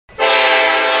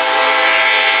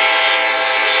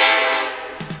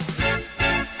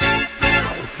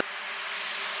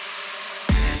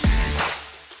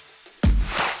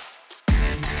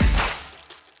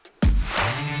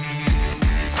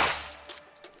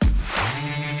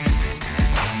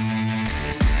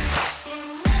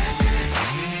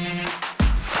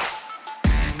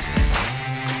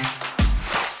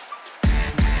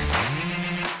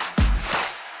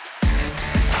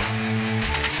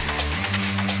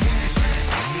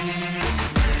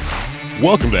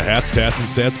Welcome to Hats, Tats, and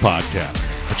Stats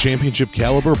Podcast, a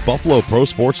championship-caliber Buffalo pro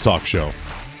sports talk show.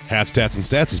 Hats, Tats, and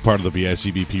Stats is part of the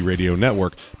BICBP Radio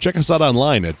Network. Check us out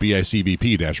online at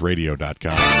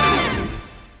bicbp-radio.com.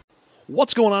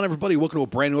 What's going on, everybody? Welcome to a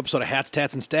brand new episode of Hats,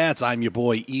 Tats, and Stats. I'm your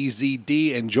boy,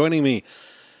 EZD, and joining me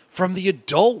from the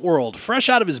adult world, fresh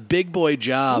out of his big boy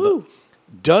job,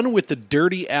 done with the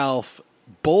Dirty Alf,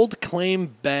 Bold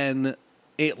Claim Ben,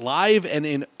 live and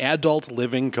in adult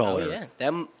living color. Oh,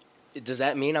 yeah. Does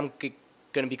that mean I'm going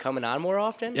to be coming on more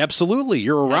often? Absolutely.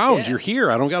 You're around. Yeah. You're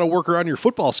here. I don't got to work around your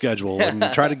football schedule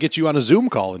and try to get you on a Zoom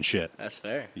call and shit. That's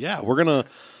fair. Yeah, we're gonna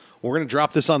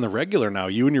drop this on the regular now.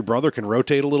 You and your brother can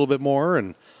rotate a little bit more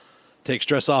and take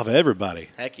stress off of everybody.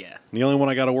 Heck yeah. And the only one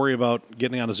I got to worry about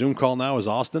getting on a Zoom call now is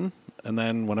Austin, and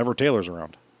then whenever Taylor's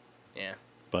around. Yeah.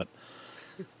 But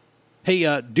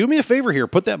hey, do me a favor here.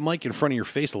 Put that mic in front of your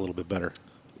face a little bit better.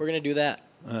 We're going to do that.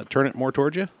 Turn it more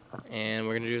towards you. And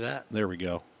we're going to do that. There we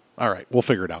go. All right, we'll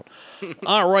figure it out.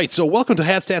 All right, so welcome to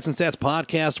Hats, Stats, and Stats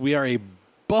Podcast. We are a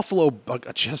Buffalo,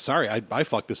 sorry, I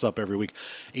fuck this up every week,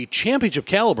 a championship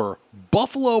caliber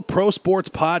Buffalo pro sports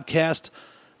podcast.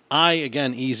 I,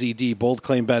 again, EZD, Bold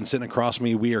Claim Ben, sitting across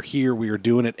me. We are here, we are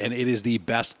doing it, and it is the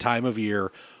best time of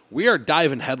year. We are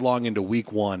diving headlong into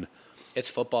week one. It's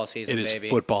football season, baby. It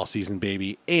is football season,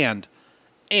 baby. And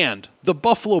the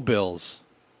Buffalo Bills,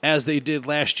 as they did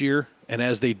last year and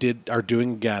as they are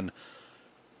doing again,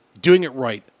 doing it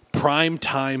right. Prime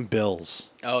time Bills.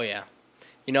 Oh, yeah.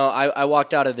 You know, I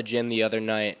walked out of the gym the other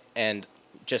night and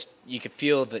just you could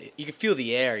feel the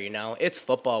air, you know. It's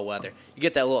football weather. You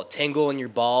get that little tingle in your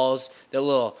balls, that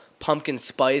little pumpkin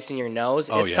spice in your nose.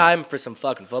 It's time for some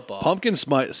fucking football. Pumpkin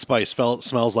spice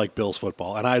smells like Bills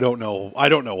football, and I don't know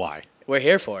why. We're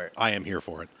here for it. I am here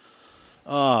for it.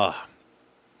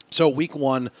 So week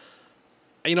one,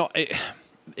 you know,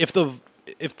 if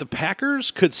the Packers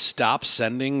could stop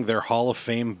sending their Hall of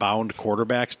Fame bound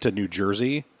quarterbacks to New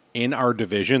Jersey in our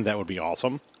division, that would be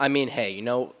awesome. I mean, hey, you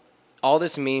know, all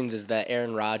this means is that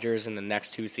Aaron Rodgers in the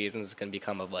next 2 seasons is going to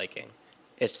become a Viking.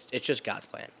 It's just God's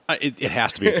plan. It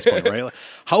has to be at this point, right? Like,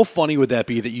 how funny would that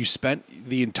be that you spent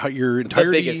your entirety,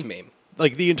 the biggest meme,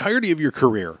 like the entirety of your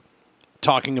career,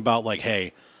 talking about like,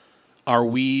 hey, are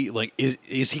we like,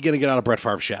 is he going to get out of Brett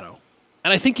Favre's shadow?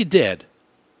 And I think he did.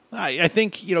 I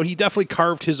think, you know, he definitely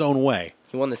carved his own way.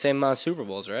 He won the same amount of Super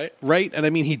Bowls, right? Right, and I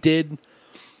mean, he did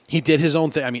his own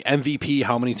thing. I mean, MVP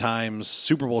how many times,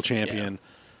 Super Bowl champion,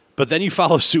 but then you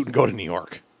follow suit and go to New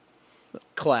York.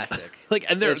 Classic.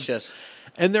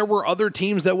 And there were other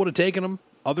teams that would have taken him,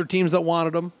 other teams that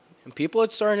wanted him. And people are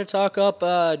starting to talk up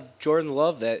Jordan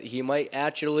Love that he might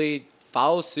actually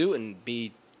follow suit and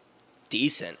be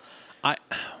decent.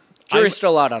 Jury's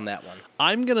still out on that one.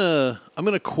 I'm gonna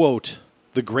quote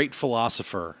the great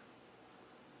philosopher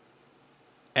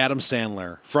Adam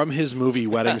Sandler from his movie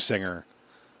Wedding Singer,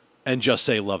 and just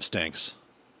say love stinks.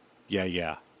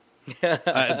 Yeah.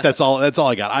 That's all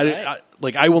I got.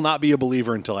 I will not be a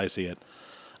believer until I see it.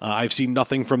 I've seen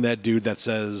nothing from that dude that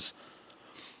says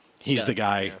he's the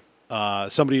guy. Yeah.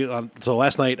 So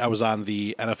last night I was on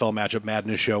the NFL Matchup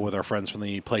Madness show with our friends from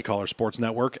the Play Caller Sports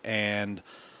Network, and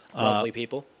lovely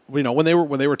people. You know, when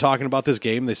they were talking about this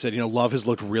game, they said, you know, Love has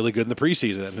looked really good in the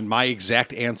preseason. And my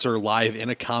exact answer live in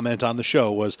a comment on the show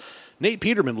was, Nate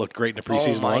Peterman looked great in the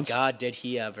preseason once. Oh, my God, did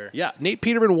he ever. Yeah, Nate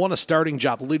Peterman won a starting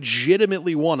job,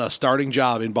 legitimately won a starting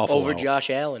job in Buffalo. Over Josh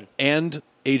Allen. And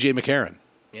A.J. McCarron.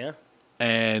 Yeah.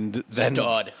 And then,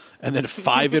 Stud. And then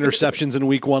 5 interceptions in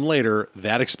week one later,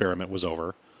 that experiment was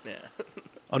over. Yeah.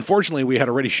 Unfortunately, we had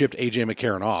already shipped A.J.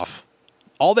 McCarron off.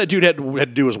 All that dude had to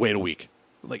do was wait a week.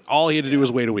 Like, all he had to do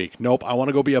was wait a week. Nope, I want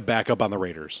to go be a backup on the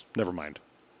Raiders. Never mind.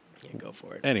 Yeah, go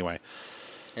for it. Anyway.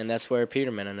 And that's where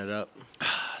Peterman ended up.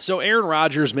 So Aaron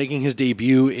Rodgers making his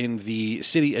debut in the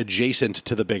city adjacent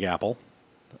to the Big Apple.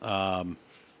 You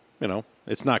know,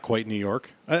 it's not quite New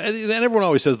York. And everyone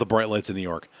always says the bright lights in New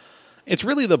York. It's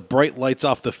really the bright lights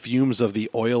off the fumes of the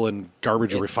oil and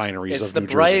garbage refineries of New Jersey.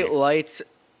 It's the bright lights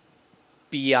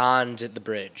beyond the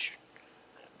bridge.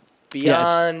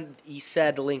 Beyond East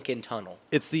Side Lincoln Tunnel.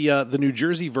 It's the New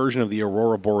Jersey version of the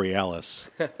Aurora Borealis.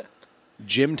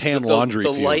 Gym tan laundry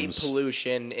fumes. The light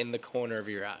pollution in the corner of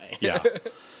your eye.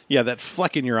 Yeah, that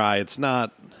fleck in your eye. It's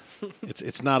not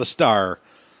a star.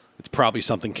 It's probably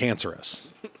something cancerous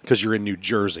because you're in New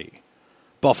Jersey.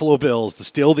 Buffalo Bills,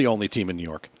 still the only team in New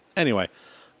York. Anyway,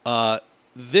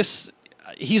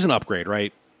 he's an upgrade,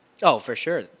 right? Oh, for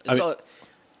sure.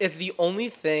 It's the only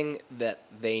thing that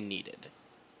they needed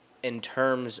in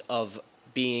terms of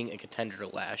being a contender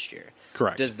last year.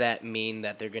 Correct. Does that mean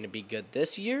that they're going to be good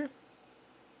this year?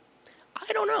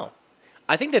 I don't know.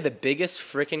 I think that the biggest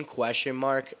freaking question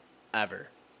mark ever.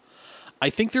 I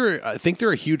think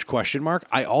they're a huge question mark.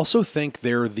 I also think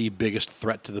they're the biggest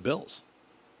threat to the Bills.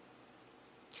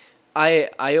 I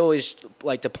always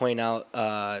like to point out,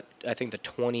 I think the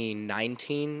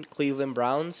 2019 Cleveland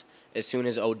Browns, as soon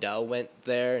as Odell went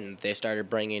there and they started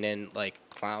bringing in like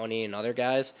Clowney and other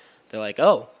guys, they're like,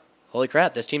 oh, holy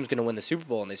crap, this team's going to win the Super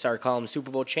Bowl. And they started calling them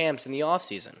Super Bowl champs in the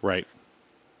offseason. Right.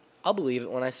 I'll believe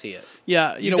it when I see it.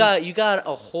 Yeah, you got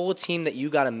a whole team that you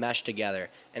got to mesh together,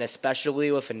 and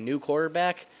especially with a new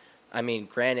quarterback. I mean,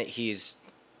 granted, he's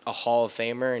a Hall of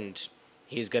Famer and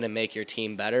he's going to make your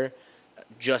team better,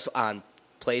 just on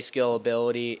play skill,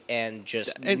 ability, and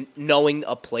just knowing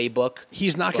a playbook.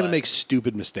 He's not going to make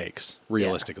stupid mistakes,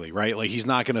 realistically, right? Like he's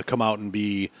not going to come out and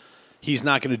he's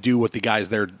not going to do what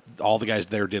all the guys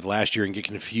there did last year and get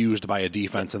confused by a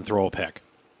defense and throw a pick.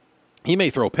 He may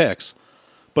throw picks,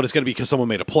 but it's going to be because someone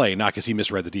made a play, not because he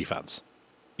misread the defense.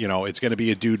 It's going to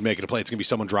be a dude making a play. It's going to be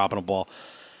someone dropping a ball.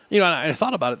 And I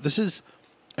thought about it.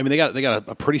 They got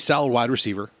a pretty solid wide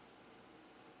receiver.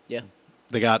 Yeah.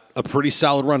 They got a pretty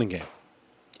solid running game.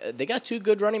 They got two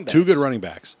good running backs. Two good running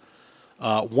backs.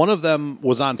 One of them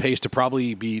was on pace to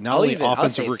probably be not only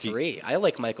offensive rookie. Three. I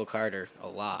like Michael Carter a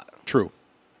lot. True.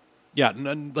 Yeah,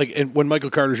 and when Michael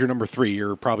Carter's your number 3,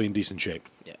 you're probably in decent shape.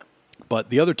 Yeah. But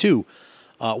the other two,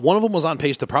 one of them was on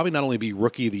pace to probably not only be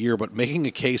rookie of the year, but making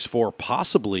a case for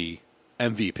possibly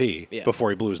MVP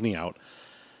before he blew his knee out.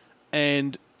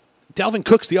 And Dalvin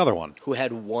Cook's the other one. Who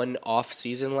had one off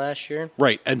season last year.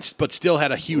 Right, but still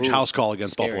had a huge house call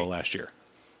against Buffalo last year.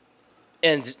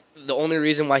 And the only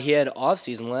reason why he had off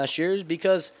season last year is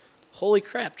because, holy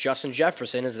crap, Justin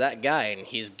Jefferson is that guy, and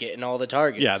he's getting all the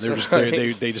targets. Yeah,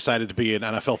 they decided to be an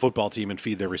NFL football team and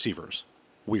feed their receivers.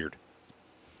 Weird.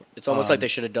 It's almost like they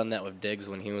should have done that with Diggs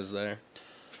when he was there.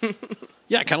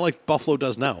 Yeah, kind of like Buffalo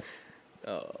does now.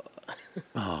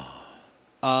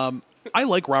 I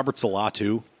like Robert Salah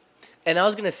too. And I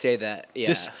was gonna say that.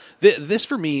 Yeah. This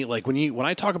for me, like when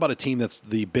I talk about a team that's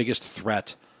the biggest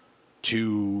threat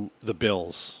to the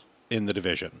Bills in the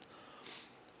division,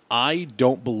 I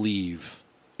don't believe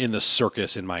in the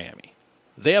circus in Miami.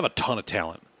 They have a ton of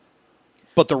talent,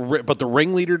 but the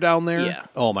ringleader down there,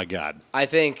 oh my God! I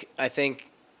think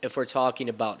if we're talking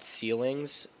about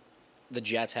ceilings, the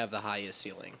Jets have the highest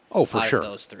ceiling. Oh, for sure. Out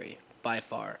of those three, by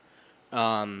far.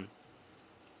 And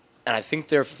I think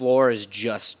their floor is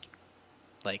just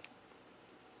like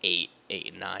 8,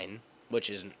 9, which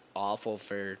isn't awful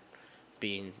for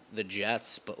being the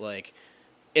Jets, but like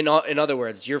in other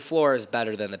words, your floor is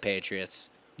better than the Patriots.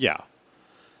 Yeah.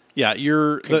 Yeah,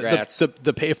 Congrats.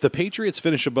 If the Patriots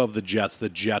finish above the Jets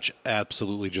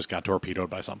absolutely just got torpedoed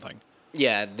by something.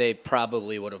 Yeah, they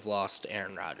probably would have lost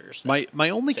Aaron Rodgers. My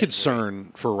only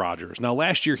concern for Rodgers, now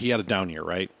last year he had a down year,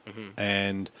 right? Mm-hmm.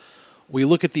 And we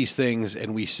look at these things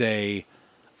and we say,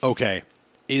 okay,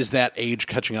 is that age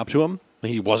catching up to him?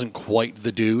 He wasn't quite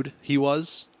the dude he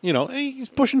was. He's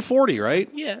pushing 40, right?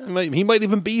 Yeah. He might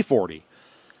even be 40.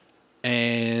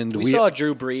 And we saw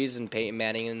Drew Brees and Peyton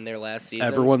Manning in their last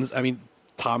season.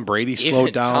 Tom Brady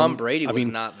slowed down. Tom Brady was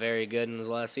not very good in his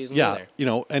last season either.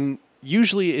 And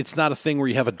usually it's not a thing where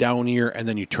you have a down year and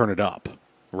then you turn it up,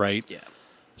 right? Yeah.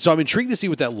 So I'm intrigued to see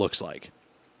what that looks like.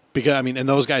 Because, and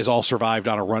those guys all survived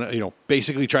on a run,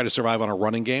 basically tried to survive on a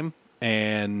running game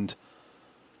and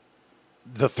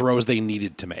the throws they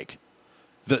needed to make.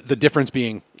 The difference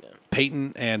being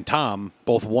Peyton and Tom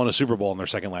both won a Super Bowl in their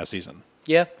second last season.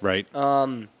 Yeah. Right?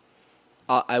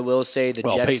 I will say Jets...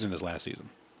 Peyton in his last season.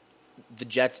 The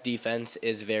Jets' defense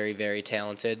is very, very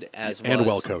talented, and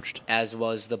well coached. As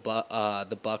was the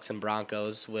Bucks and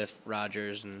Broncos with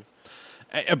Rodgers and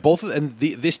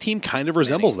this team kind of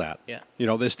resembles that. Yeah.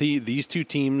 These two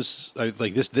teams, like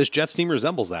this Jets team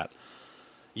resembles that.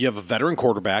 You have a veteran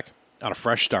quarterback on a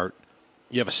fresh start.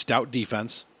 You have a stout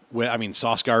defense.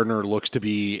 Sauce Gardner looks to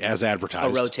be as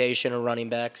advertised. A rotation of running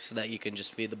backs that you can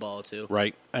just feed the ball to.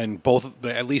 Right. And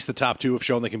at least the top two have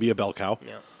shown they can be a bell cow.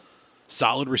 Yeah.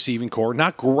 Solid receiving core.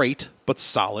 Not great, but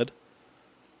solid.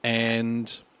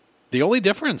 And the only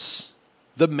difference,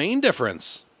 the main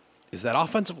difference, is that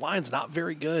offensive line's not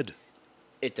very good.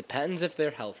 It depends if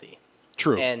they're healthy.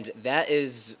 True. And that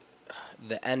is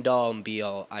the end-all and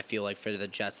be-all, I feel like, for the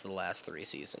Jets the last 3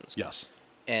 seasons. Yes.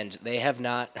 And they have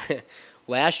not...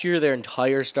 Last year, their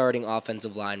entire starting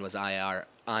offensive line was on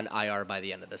IR by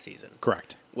the end of the season.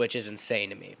 Correct. Which is insane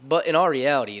to me. But in all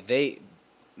reality, if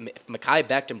Mekhi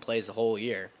Becton plays the whole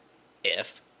year,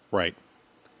 right,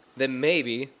 then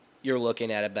maybe you're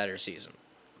looking at a better season.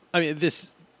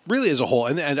 This really is a whole,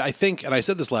 and I think, and I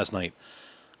said this last night,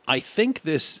 I think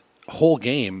this whole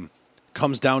game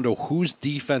comes down to whose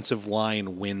defensive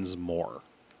line wins more.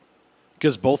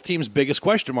 Because both teams' biggest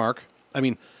question mark, I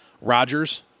mean,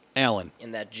 Rodgers, Allen.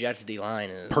 And that Jets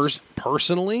D-line is...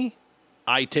 Personally,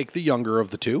 I take the younger of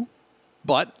the two,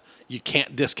 but you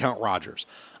can't discount Rodgers.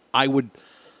 I would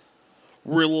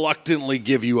reluctantly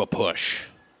give you a push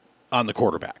on the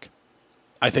quarterback.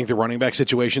 I think the running back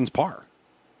situation's par.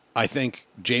 I think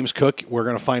James Cook, we're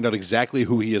going to find out exactly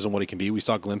who he is and what he can be. We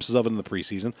saw glimpses of it in the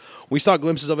preseason. We saw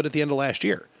glimpses of it at the end of last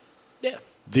year. Yeah.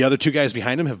 The other two guys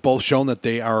behind him have both shown that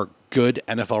they are good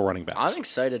NFL running backs. I'm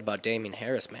excited about Damian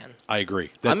Harris, man. I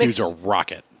agree. That dude's a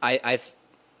rocket. I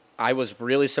was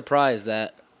really surprised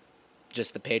that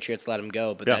just the Patriots let him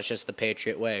go, but that's just the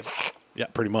Patriot way. Yeah,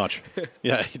 pretty much.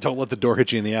 Yeah, don't let the door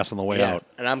hit you in the ass on the way out.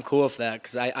 And I'm cool with that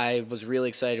because I was really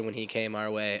excited when he came our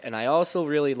way. And I also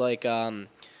really like, I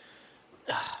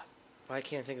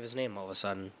can't think of his name all of a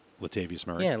sudden. Latavius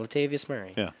Murray. Yeah, Latavius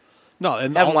Murray. Yeah. No,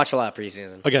 and haven't watched a lot of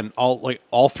preseason. Again,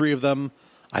 all three of them,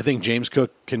 I think James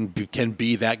Cook can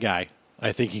be that guy.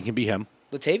 I think he can be him.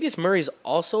 Latavius Murray's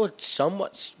also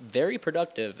somewhat very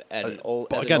productive as an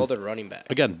older running back.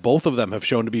 Again, both of them have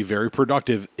shown to be very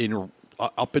productive in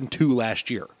up into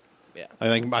last year. Yeah,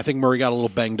 I think Murray got a little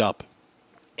banged up.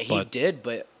 He did,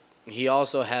 but he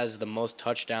also has the most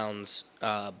touchdowns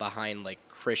behind like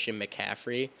Christian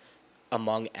McCaffrey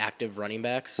among active running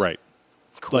backs. Right.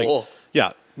 Cool. Like,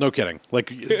 yeah, no kidding.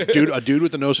 Like a dude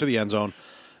with the nose for the end zone.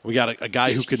 We got a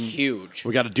guy who can huge.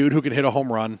 We got a dude who can hit a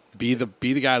home run, be the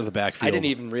guy out of the backfield. I didn't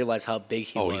even realize how big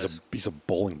he was. He's a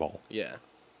bowling ball. Yeah.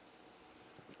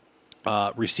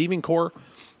 Receiving core,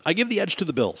 I give the edge to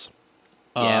the Bills.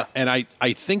 Yeah. And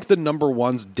I think the number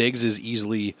ones Diggs is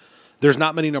easily. There's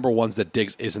not many number ones that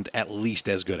Diggs isn't at least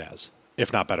as good as,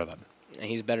 if not better than. And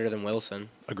he's better than Wilson.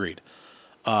 Agreed.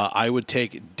 I would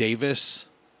take Davis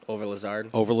over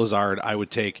Lazard. I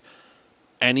would take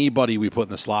anybody we put in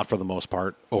the slot for the most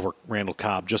part over Randall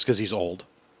Cobb just because he's old.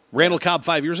 Randall Cobb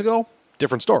 5 years ago,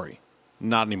 different story.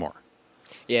 Not anymore.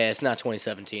 Yeah, it's not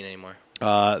 2017 anymore.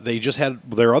 They just had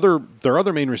their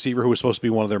other main receiver who was supposed to be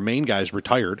one of their main guys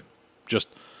retired. Just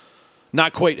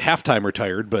not quite halftime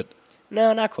retired, but...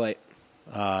 No, not quite.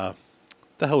 The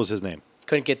hell was his name?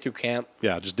 Couldn't get through camp.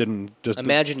 Yeah, just didn't...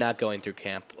 Imagine not going through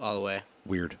camp all the way.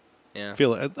 Weird. Yeah.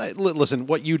 Listen,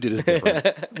 what you did is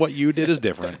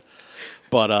different.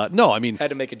 But no, I mean...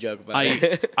 Had to make a joke about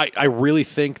it. I really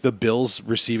think the Bills'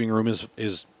 receiving room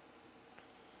is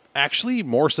actually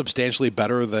more substantially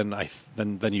better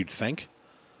than you'd think.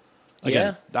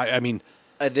 Again, yeah. I mean...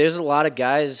 there's a lot of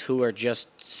guys who are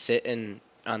just sitting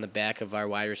on the back of our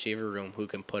wide receiver room who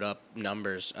can put up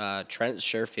numbers. Trent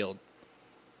Sherfield,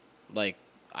 like,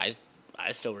 I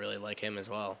still really like him as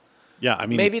well. Yeah, I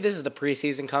mean... Maybe this is the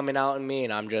preseason coming out in me,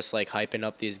 and I'm just, like, hyping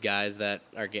up these guys that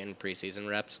are getting preseason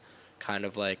reps. Kind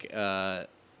of like, who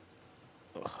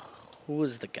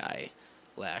was the guy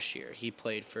last year? He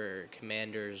played for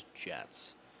Commanders,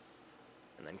 Jets,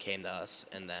 and then came to us,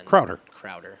 and then... Crowder.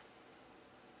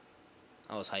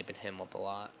 I was hyping him up a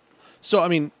lot. So, I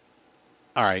mean,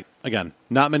 all right, again,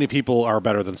 not many people are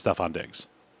better than Stephon Diggs.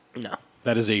 No.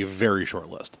 That is a very short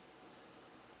list.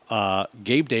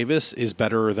 Gabe Davis is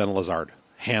better than Lazard,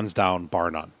 hands down, bar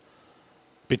none.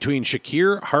 Between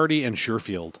Shakir, Hardy, and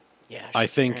Sherfield, I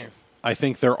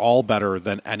think they're all better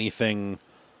than anything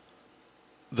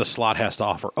the slot has to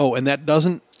offer. Oh, and that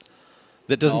doesn't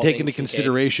take into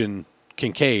consideration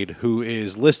Kincaid, who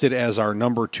is listed as our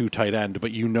number 2 tight end,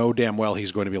 but you know damn well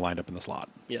he's going to be lined up in the slot.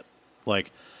 Yep.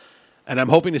 And I'm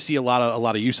hoping to see a lot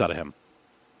of use out of him.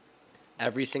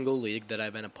 Every single league that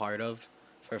I've been a part of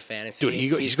for fantasy,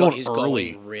 dude, he's going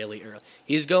early. Going really early.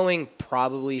 He's going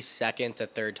probably second to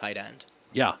third tight end.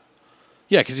 Yeah.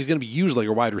 Yeah, because he's going to be used like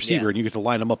a wide receiver, and you get to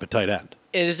line him up at tight end.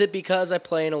 Is it because I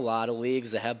play in a lot of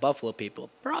leagues that have Buffalo people?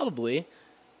 Probably.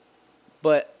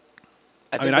 But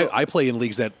I play in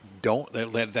leagues that don't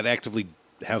that actively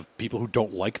have people who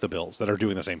don't like the Bills that are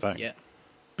doing the same thing. Yeah.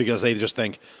 Because they just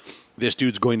think this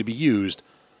dude's going to be used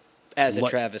as a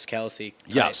Travis Kelce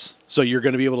type. Yes. So you're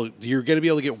going to be able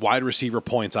to get wide receiver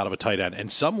points out of a tight end.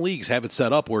 And some leagues have it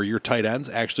set up where your tight ends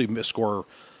actually score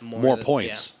more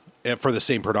points for the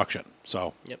same production.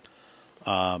 So, yep.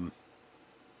 I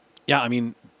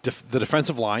mean, the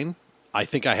defensive line, I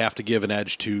think I have to give an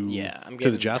edge to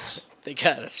the Jets. They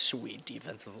got a sweet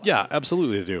defensive line. Yeah,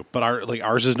 absolutely they do. But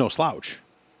ours is no slouch.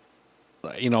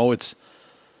 I'm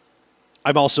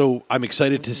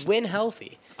excited to win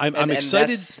healthy. I'm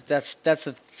excited. That's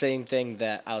the same thing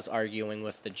that I was arguing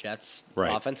with the Jets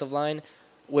offensive line.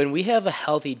 When we have a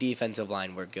healthy defensive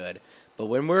line, we're good. But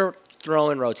when we're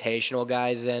throwing rotational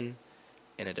guys in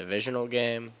a divisional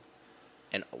game,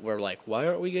 and we're like, why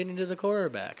aren't we getting to the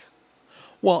quarterback?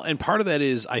 Well, and part of that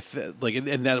is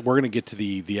and that we're going to get to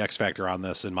the X factor on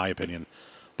this, in my opinion.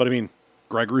 But I mean,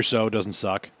 Greg Rousseau doesn't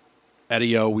suck.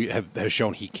 Eddie O has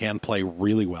shown he can play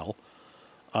really well.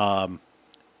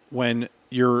 When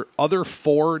your other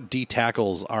 4 D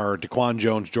tackles are Daquan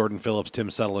Jones, Jordan Phillips, Tim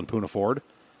Settle, and Poona Ford,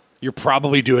 you're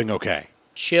probably doing okay.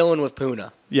 Chilling with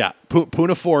Poona. Yeah,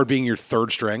 Poona Ford being your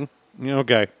 3rd string.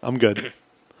 Okay, I'm good.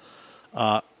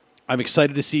 I'm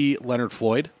excited to see Leonard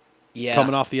Floyd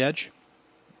coming off the edge.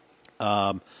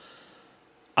 I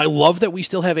love that we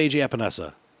still have AJ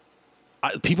Epinesa.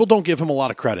 People don't give him a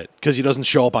lot of credit because he doesn't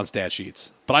show up on stat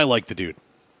sheets, but I like the dude.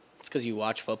 It's because you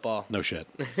watch football. No shit.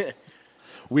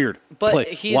 Weird. But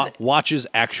watches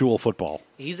actual football.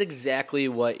 He's exactly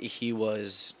what he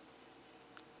was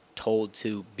told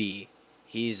to be.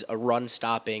 He's a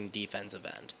run-stopping defensive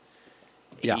end.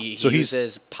 Yeah. He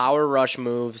uses power rush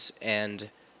moves, and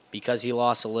because he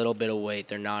lost a little bit of weight,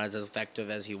 they're not as effective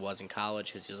as he was in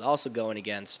college because he's also going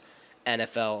against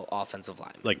NFL offensive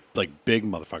linemen. Like big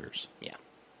motherfuckers. Yeah.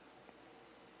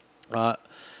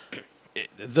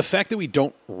 The fact that we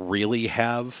don't really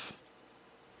have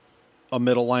a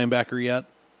middle linebacker yet,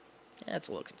 it's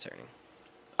a little concerning.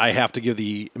 I have to give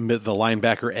the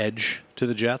linebacker edge to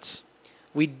the Jets.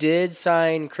 We did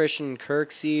sign Christian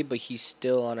Kirksey, but he's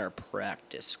still on our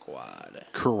practice squad.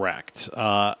 Correct.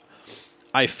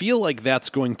 I feel like that's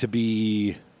going to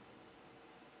be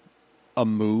a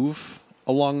move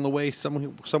along the way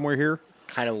somewhere here.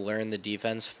 Kind of learn the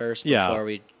defense first before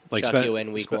we chuck you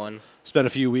in week 1. Spend a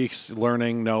few weeks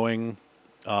learning, knowing.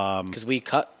 Because we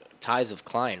cut ties with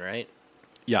Klein, right?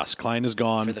 Yes, Klein is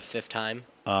gone. For the 5th time.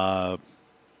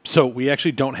 So we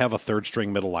actually don't have a 3rd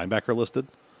string middle linebacker listed.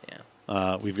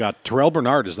 Yeah. We've got Terrell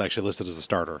Bernard is actually listed as a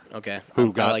starter. Okay. I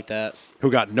like that. Who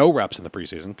got no reps in the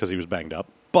preseason because he was banged up.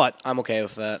 But I'm okay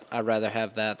with that. I'd rather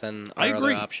have that than our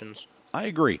other options. I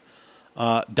agree.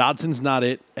 Dodson's not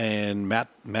it, and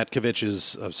Matkovich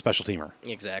is a special teamer.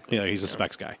 Exactly. Yeah, he's a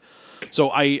specs guy.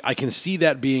 So I can see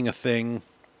that being a thing.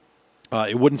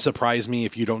 It wouldn't surprise me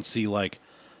if you don't see, I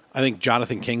think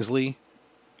Jonathan Kingsley,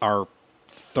 our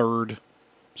 3rd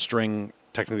string,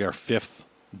 technically our 5th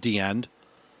D-end,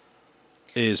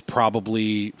 is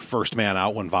probably first man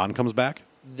out when Vaughn comes back.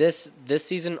 This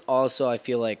season also, I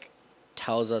feel like,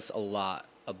 tells us a lot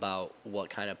about what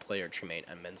kind of player Tremaine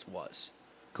Edmonds was.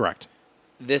 Correct.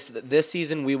 This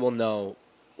season, we will know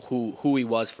who he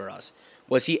was for us.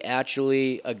 Was he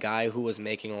actually a guy who was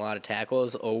making a lot of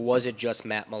tackles, or was it just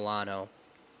Matt Milano?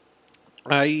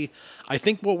 I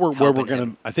think where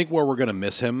we're gonna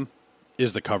miss him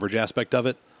is the coverage aspect of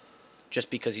it. Just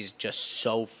because he's just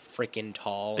so freaking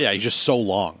tall. Yeah, he's just so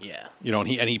long. Yeah.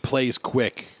 And he plays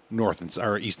quick north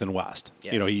or east and west.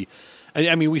 Yeah.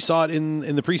 We saw it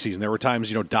in the preseason. There were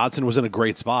times, Dodson was in a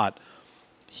great spot.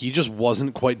 He just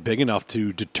wasn't quite big enough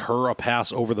to deter a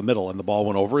pass over the middle, and the ball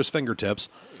went over his fingertips.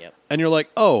 Yep. And you're like,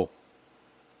 oh,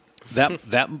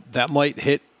 that might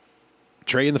hit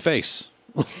Trey in the face.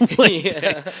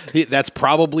 That's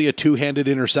probably a 2-handed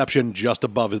interception just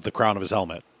above the crown of his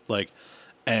helmet.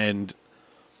 And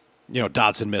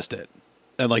Dodson missed it.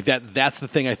 And that's the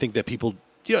thing I think that people,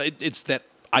 it's that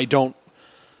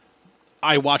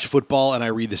I watch football and I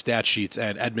read the stat sheets,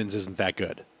 and Edmonds isn't that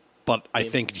good. But I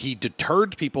think he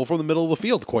deterred people from the middle of the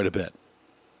field quite a bit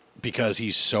because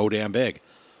he's so damn big.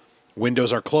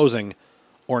 Windows are closing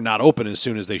or not open as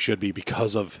soon as they should be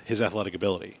because of his athletic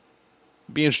ability.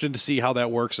 Be interested to see how that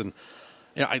works. And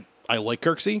I like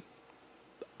Kirksey.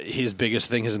 His biggest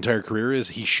thing his entire career is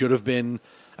he should have been.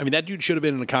 That dude should have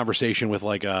been in a conversation with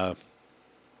like an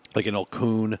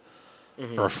Okun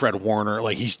or a Fred Warner.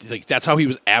 That's how he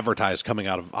was advertised coming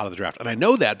out of the draft. And I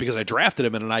know that because I drafted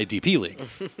him in an IDP league.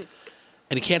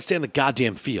 And he can't stay on the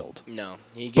goddamn field. No,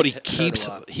 he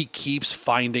keeps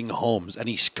finding homes, and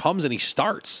he comes and he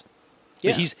starts.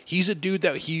 Yeah. He's a dude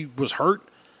that he was hurt.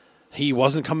 He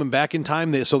wasn't coming back in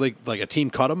time, so a team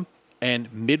cut him.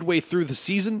 And midway through the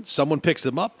season, someone picks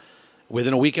him up.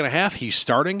 Within a week and a half, he's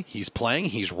starting. He's playing.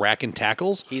 He's racking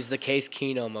tackles. He's the Case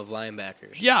Keenum of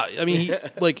linebackers. Yeah,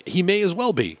 he may as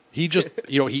well be. He just,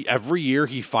 he every year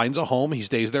he finds a home. He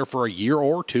stays there for a year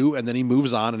or two, and then he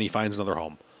moves on and he finds another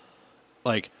home.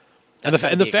 And the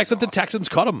fact that the Texans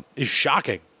cut him is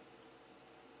shocking.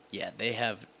 Yeah,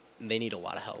 they need a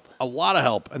lot of help. A lot of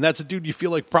help, and that's a dude you feel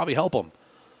like probably help him.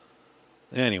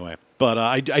 Anyway, but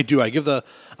I give the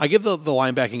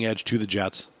linebacking edge to the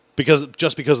Jets because of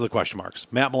the question marks.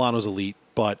 Matt Milano's elite,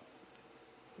 but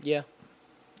yeah,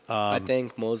 I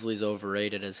think Mosley's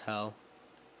overrated as hell.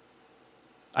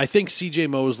 I think C.J.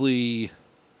 Mosley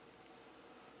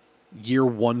year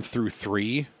 1 through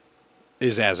 3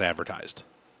 is as advertised.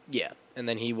 Yeah, and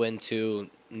then he went to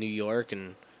New York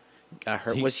and got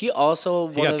hurt. Was he also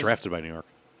He got drafted by New York.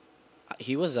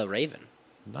 He was a Raven.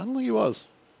 I don't think he was.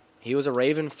 He was a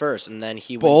Raven first, and then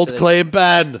he Bold claim,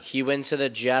 Ben. He went to the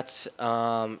Jets,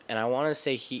 and I want to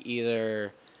say he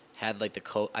either had like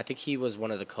I think he was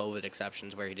one of the COVID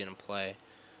exceptions where he didn't play,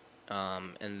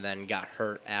 and then got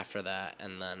hurt after that,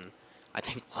 and then I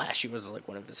think last year was like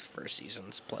one of his first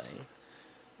seasons playing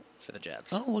for the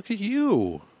Jets. Oh, look at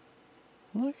you!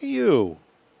 Look at you!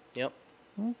 Yep.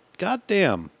 God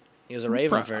damn. He was a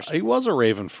Raven first. He was a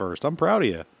Raven first. I'm proud of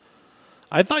you.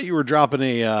 I thought you were dropping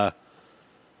a.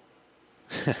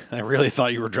 I really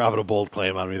thought you were dropping a bold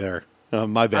claim on me there.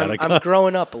 My bad. I'm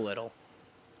growing up a little.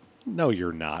 No,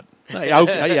 you're not.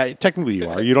 Yeah, technically you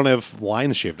are. You don't have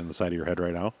lines shaved on the side of your head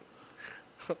right now.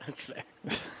 That's fair.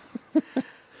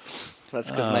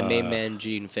 That's because my main man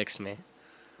Gene fixed me.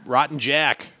 Rotten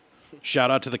Jack.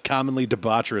 Shout out to the commonly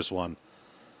debaucherous one.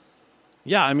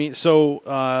 Yeah, I mean,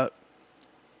 so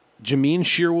Jameen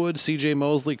Sherwood, C.J.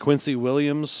 Mosley, Quincy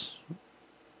Williams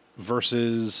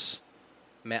versus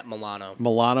Matt Milano.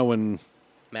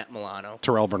 Matt Milano.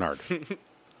 Terrell Bernard.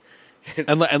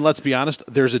 and let's be honest,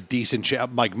 there's a decent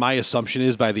chance. Like, my assumption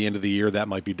is by the end of the year, that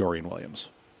might be Dorian Williams.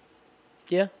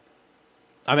 Yeah.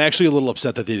 I'm actually a little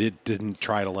upset that they didn't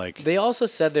try to, like... They also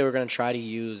said they were going to try to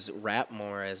use Rapp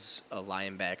more as a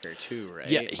linebacker, too, right?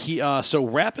 Yeah, so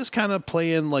Rapp is kind of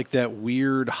playing, like, that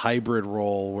weird hybrid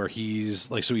role where he's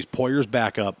Poyer's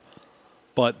backup,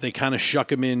 but they kind of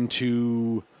shuck him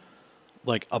into,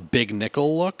 like, a big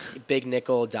nickel look. Big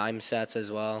nickel, dime sets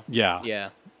as well. Yeah. Yeah.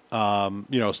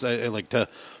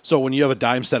 So when you have a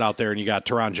dime set out there and you got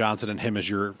Teron Johnson and him as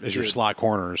your slot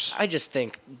corners. I just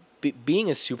think being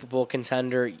a Super Bowl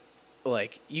contender,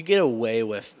 like, you get away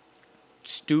with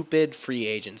stupid free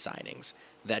agent signings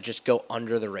that just go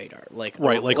under the radar. Like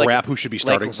Rapp, who should be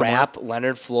starting somewhere. Rapp,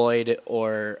 Leonard Floyd,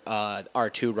 or our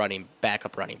two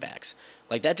backup running backs.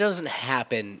 Like, that doesn't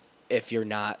happen if you're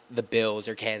not the Bills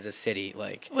or Kansas City.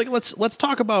 Like let's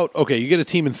talk about, okay, you get a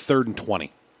team in 3rd and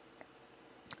 20,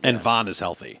 and Vaughn is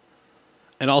healthy.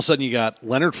 And all of a sudden you got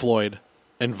Leonard Floyd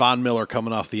and Von Miller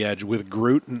coming off the edge with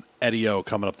Groot and Eddie O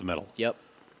coming up the middle. Yep.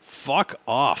 Fuck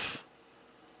off.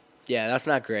 Yeah, that's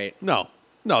not great. No,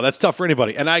 that's tough for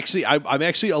anybody. And I'm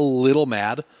actually a little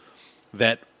mad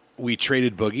that we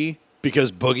traded Boogie,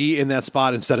 because Boogie in that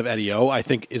spot instead of Eddie O, I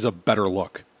think, is a better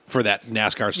look for that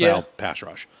NASCAR-style pass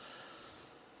rush.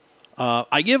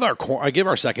 I give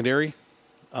our secondary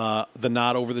the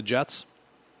nod over the Jets.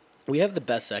 We have the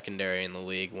best secondary in the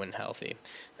league when healthy.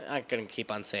 I'm going to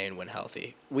keep on saying when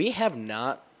healthy. We have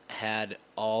not had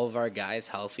all of our guys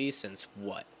healthy since,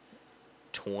 what,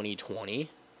 2020,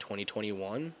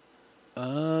 2021?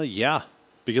 Yeah.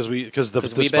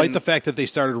 Despite the fact that they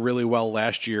started really well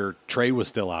last year, Trey was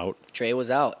still out. Trey was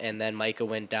out, and then Micah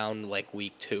went down like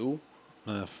week 2.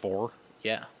 4.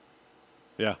 Yeah.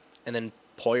 Yeah. And then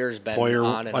Poyer's been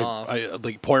on and off.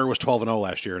 Poyer was 12-0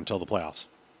 last year until the playoffs.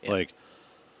 Yeah.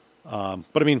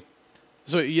 But I mean,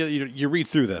 so you read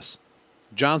through this: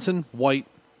 Johnson, White,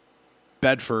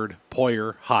 Bedford,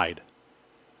 Poyer, Hyde.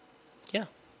 Yeah.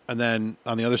 And then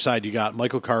on the other side, you got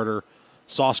Michael Carter,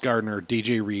 Sauce Gardner,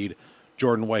 DJ Reed,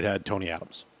 Jordan Whitehead, Tony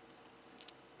Adams.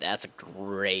 That's a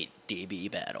great DB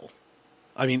battle.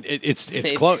 I mean, it's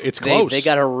close. It's close. They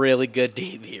got a really good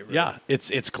DB. Really. Yeah,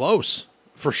 it's close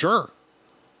for sure.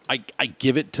 I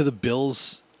give it to the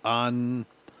Bills on,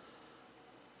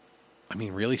 I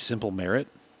mean, really simple merit.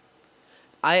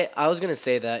 I was going to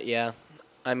say that, yeah.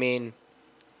 I mean,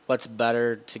 what's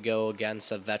better to go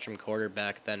against a veteran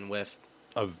quarterback than with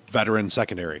a veteran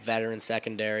secondary? Veteran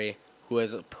secondary who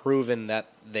has proven that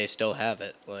they still have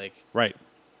it. Like, right.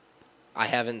 I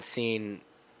haven't seen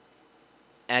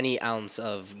any ounce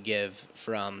of give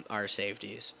from our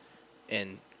safeties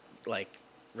in, like,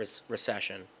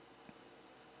 recession.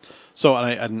 So,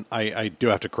 and I do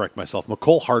have to correct myself.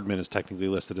 McCole Hardman is technically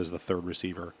listed as the 3rd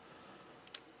receiver,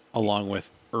 along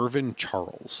with Irvin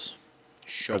Charles.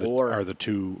 Sure, are the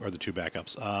two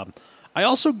backups. I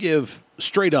also give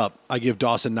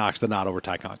Dawson Knox the nod over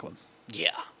Ty Conklin.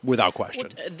 Yeah, without question.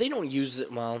 Well, they don't use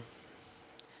it well.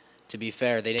 To be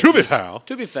fair, they didn't.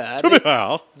 To be fair,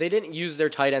 they didn't use their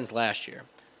tight ends last year.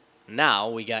 Now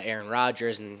we got Aaron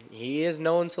Rodgers, and he is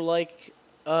known to like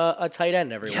a tight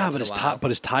end every once in a while.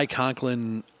 But is Ty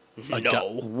Conklin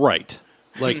no. Right.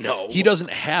 Like, no. He doesn't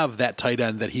have that tight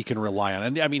end that he can rely on.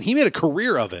 And I mean, he made a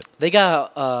career of it. They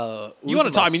got you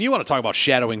want to talk about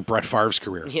shadowing Brett Favre's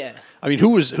career. Yeah. I mean,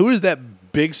 who is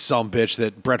that big sumbitch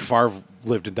that Brett Favre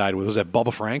lived and died with? Was that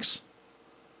Bubba Franks?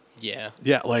 Yeah.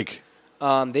 Yeah, like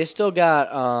they still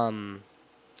got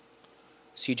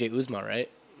CJ Uzma, right?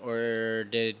 or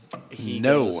did he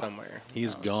No. go somewhere?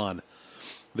 He's else? gone.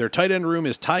 Their tight end room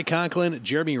is Ty Conklin,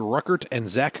 Jeremy Ruckert, and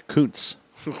Zach Kuntz.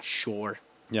 Sure.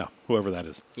 Yeah, whoever that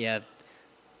is. Yeah.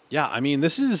 Yeah, I mean,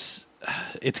 it's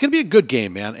going to be a good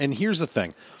game, man. And here's the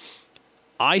thing.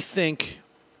 I think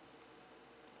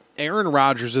Aaron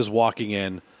Rodgers is walking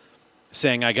in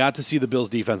saying, I got to see the Bills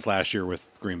defense last year with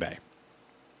Green Bay.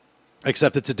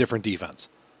 Except it's a different defense.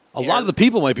 A lot of the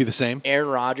people might be the same. Aaron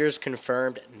Rodgers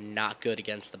confirmed not good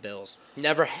against the Bills.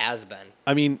 Never has been.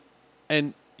 I mean,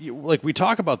 and like we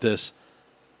talk about this,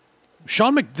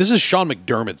 this is Sean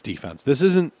McDermott's defense. This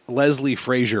isn't Leslie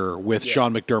Frazier with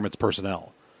Sean McDermott's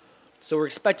personnel. So we're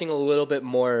expecting a little bit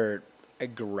more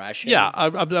aggression. Yeah,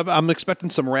 I'm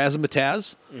expecting some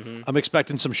razzmatazz. Mm-hmm. I'm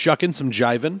expecting some shucking, some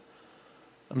jiving.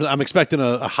 I'm expecting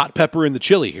a hot pepper in the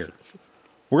chili here.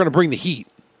 We're going to bring the heat,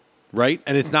 right?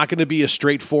 And it's not going to be a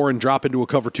straight 4 and drop into a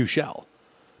cover 2 shell.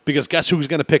 Because guess who's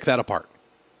going to pick that apart?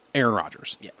 Aaron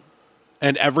Rodgers. Yeah.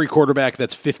 And every quarterback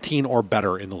that's 15 or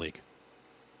better in the league.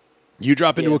 You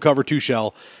drop into a cover 2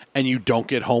 shell and you don't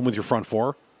get home with your front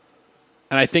 4.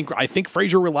 And I think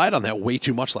Frazier relied on that way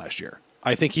too much last year.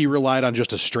 I think he relied on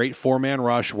just a straight 4-man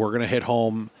rush. We're going to hit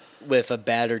home with a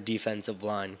battered defensive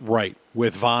line. Right.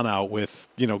 With Von out, with,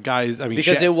 guys. I mean,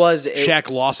 because Shaq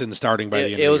Lawson starting by the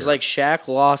end of the year. It was like Shaq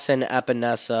Lawson,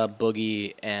 Epinesa,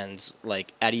 Boogie, and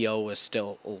like Eddie O was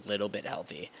still a little bit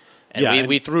healthy. And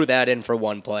we threw that in for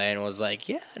one play and was like,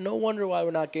 yeah, no wonder why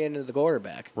we're not getting to the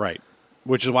quarterback. Right.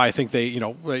 Which is why I think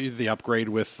the upgrade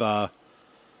with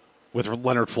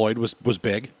Leonard Floyd was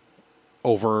big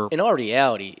over. In all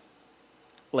reality,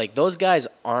 like those guys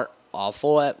aren't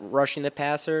awful at rushing the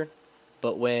passer,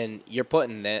 but when you're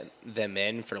putting them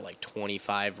in for like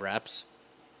 25 reps,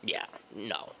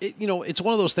 no. It's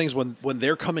one of those things when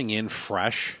they're coming in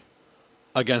fresh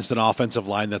against an offensive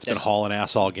line that's been hauling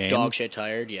ass all game. Dog shit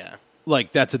tired, yeah.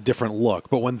 Like, that's a different look.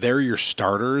 But when they're your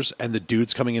starters and the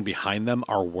dudes coming in behind them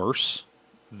are worse,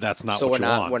 that's not what you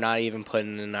want. So we're not even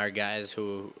putting in our guys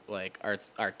who like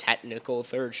are technical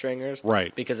third stringers,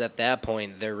 right? Because at that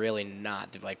point they're really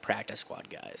not. They're like practice squad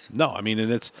guys. No, I mean, and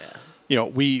it's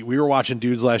we were watching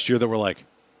dudes last year that were like,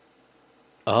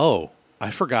 oh,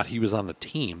 I forgot he was on the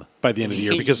team by the end of the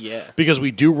year because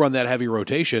we do run that heavy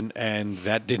rotation and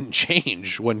that didn't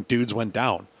change when dudes went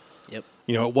down. Yep.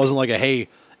 It wasn't like hey,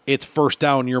 it's first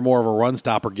down, you're more of a run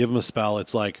stopper, give him a spell.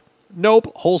 It's like,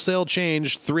 nope, wholesale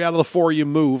change. 3 out of the 4 you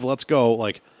move. Let's go.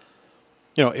 Like,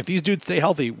 if these dudes stay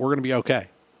healthy, we're going to be okay.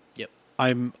 Yep.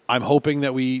 I'm hoping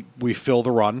that we fill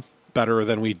the run better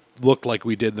than we looked like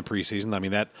we did in the preseason. I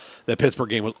mean, that Pittsburgh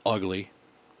game was ugly.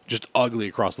 Just ugly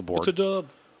across the board. It's a dub.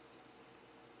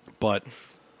 But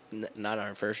not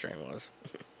our first string was.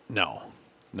 No,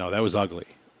 that was ugly.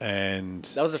 And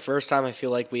that was the first time I feel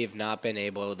like we have not been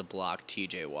able to block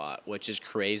TJ Watt, which is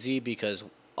crazy because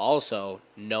also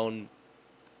known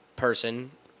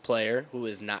player who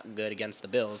is not good against the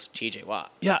Bills, TJ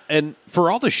Watt. Yeah, and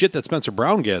for all the shit that Spencer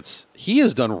Brown gets, he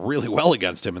has done really well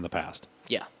against him in the past.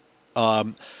 Yeah.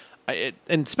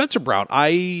 And Spencer Brown,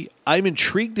 I'm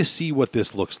intrigued to see what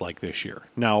this looks like this year.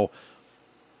 Now,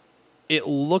 it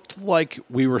looked like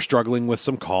we were struggling with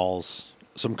some calls,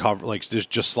 some cover, like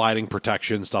just sliding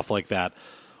protection, stuff like that,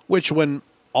 which when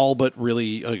all but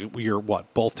really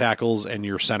both tackles and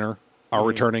your center are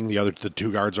returning, the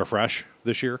 2 guards are fresh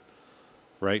this year,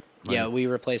 right? Yeah, we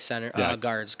replaced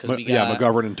guards because we got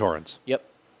McGovern and Torrance. Yep.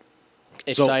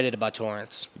 Excited about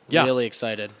Torrance. Yeah. Really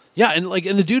excited. Yeah, and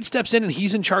the dude steps in and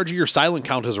he's in charge of your silent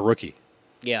count as a rookie.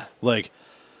 Yeah.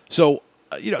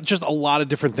 Just a lot of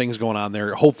different things going on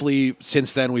there. Hopefully,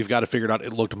 since then, we've got it figured out.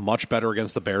 It looked much better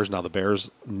against the Bears. Now, the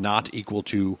Bears not equal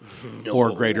to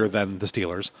or greater than the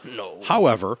Steelers. No.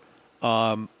 However,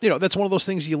 that's one of those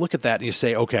things you look at that and you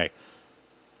say, okay,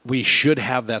 we should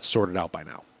have that sorted out by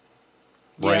now.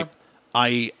 Right? Yeah.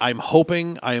 I am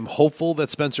hopeful that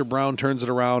Spencer Brown turns it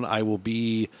around. I will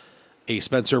be a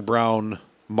Spencer Brown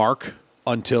mark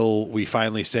until we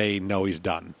finally say, no, he's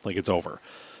done. Like, it's over.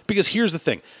 Because here's the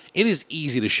thing. It is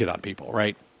easy to shit on people,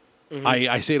 right? Mm-hmm.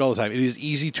 I say it all the time. It is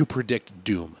easy to predict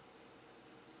doom.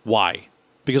 Why?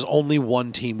 Because only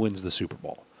one team wins the Super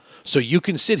Bowl. So you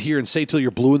can sit here and say till you're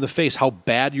blue in the face how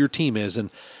bad your team is. And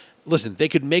listen, they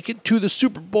could make it to the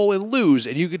Super Bowl and lose.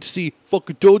 And you get to see,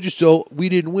 fucking told you so. We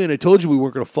didn't win. I told you we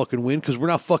weren't going to fucking win because we're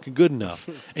not fucking good enough.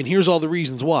 And here's all the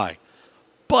reasons why.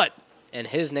 But. And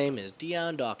his name is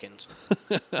Deion Dawkins.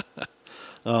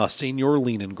 Senior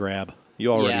lean and grab.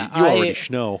 You already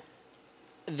know.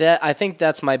 I think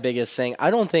that's my biggest thing. I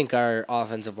don't think our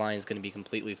offensive line is going to be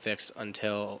completely fixed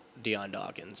until Deion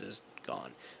Dawkins is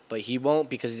gone. But he won't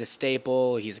because he's a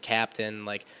staple. He's a captain.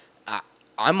 Like,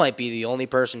 I might be the only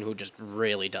person who just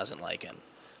really doesn't like him.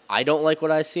 I don't like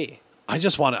what I see. I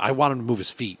want him to move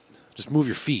his feet. Just move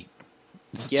your feet.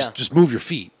 Yeah. Just move your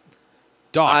feet.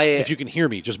 Doc, if you can hear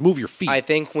me, just move your feet. I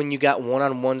think when you got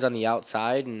one-on-ones on the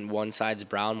outside and one side's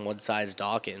Brown, one side's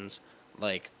Dawkins,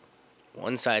 like,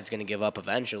 one side's going to give up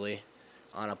eventually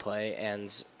on a play,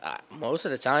 and most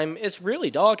of the time, it's really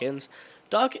Dawkins.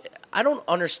 I don't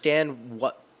understand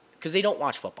because they don't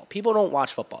watch football. People don't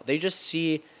watch football. They just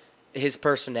see his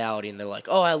personality, and they're like,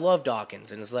 oh, I love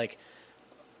Dawkins, and it's like,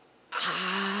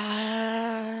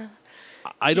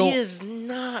 he is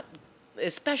not...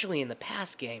 Especially in the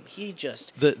pass game, he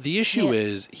just the issue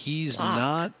is he's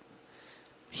not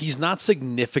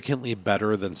significantly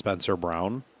better than Spencer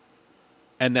Brown,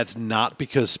 and that's not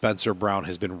because Spencer Brown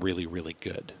has been really, really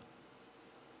good.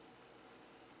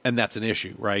 And that's an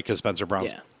issue, right? Because Spencer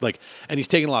Brown's and he's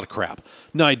taking a lot of crap.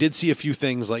 Now, I did see a few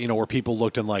things where people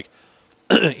looked and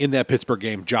in that Pittsburgh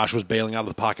game, Josh was bailing out of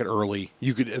the pocket early.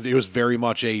 It was very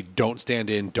much a don't stand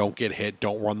in, don't get hit,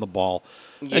 don't run the ball.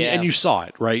 Yeah. And you saw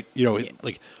it, right?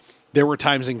 There were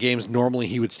times in games normally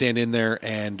he would stand in there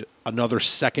and another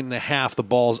second and a half, the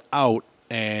ball's out,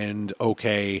 and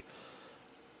okay,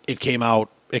 it came out,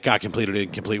 it got completed,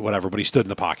 incomplete, whatever, but he stood in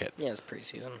the pocket. Yeah, it's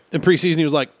preseason. In preseason, he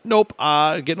was like, nope,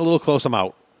 getting a little close, I'm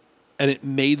out. And it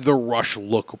made the rush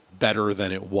look better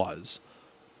than it was.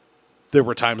 There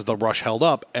were times the rush held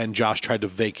up and Josh tried to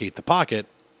vacate the pocket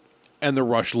and the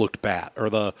rush looked bad, or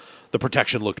the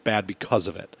protection looked bad because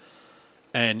of it.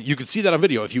 And you could see that on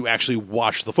video if you actually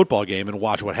watch the football game and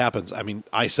watch what happens. I mean,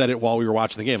 I said it while we were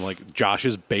watching the game, Josh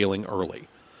is bailing early.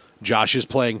 Josh is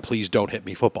playing please don't hit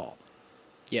me football.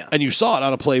 Yeah. And you saw it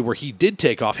on a play where he did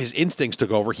take off. His instincts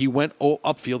took over. He went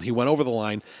upfield. He went over the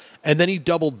line. And then he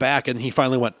doubled back and he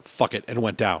finally went, fuck it, and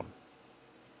went down.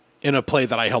 In a play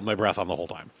that I held my breath on the whole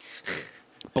time.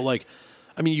 But,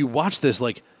 you watch this,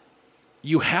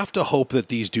 you have to hope that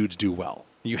these dudes do well.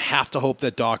 You have to hope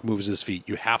that Doc moves his feet.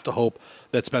 You have to hope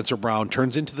that Spencer Brown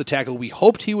turns into the tackle we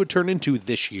hoped he would turn into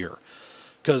this year.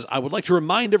 Because I would like to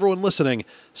remind everyone listening,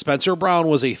 Spencer Brown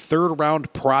was a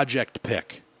third-round project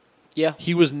pick. Yeah.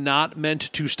 He was not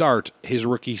meant to start his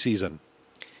rookie season.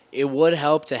 It would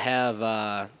help to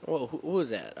have, who was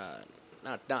that?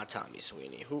 Not Tommy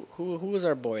Sweeney. Who was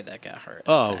our boy that got hurt?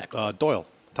 Doyle.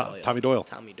 Tommy Doyle.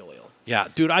 Tommy Doyle. Yeah,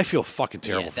 dude, I feel fucking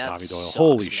terrible for Tommy Doyle. Sucks,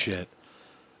 Holy man. shit.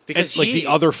 Because the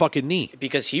other fucking knee.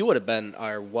 Because he would have been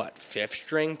our, fifth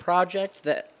string project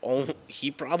that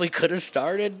he probably could have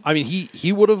started. I mean,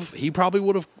 he probably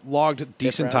would have logged a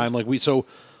decent time.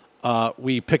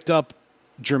 We picked up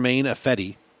Jermaine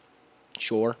Effetti.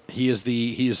 Sure. He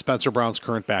is Spencer Brown's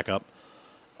current backup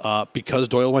because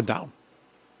Doyle went down.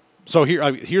 So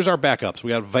here's our backups. We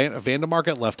got Vandemark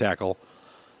at left tackle,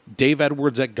 Dave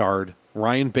Edwards at guard,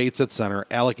 Ryan Bates at center,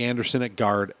 Alec Anderson at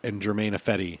guard, and Jermaine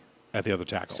Effetti at the other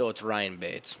tackle. So it's Ryan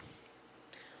Bates.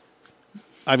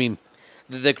 I mean,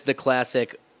 the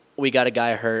classic. We got a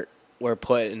guy hurt. We're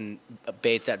putting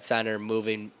Bates at center,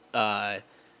 moving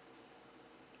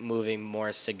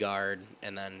Morris to guard,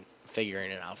 and then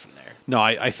figuring it out from there. No,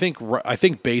 I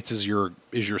think Bates is your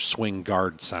swing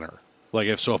guard center.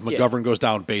 If McGovern goes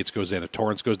down, Bates goes in. If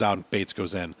Torrance goes down, Bates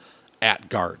goes in at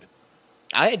guard.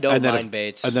 I don't mind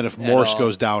Bates. And then if Morris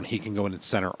goes down, he can go in at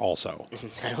center also.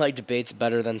 I liked Bates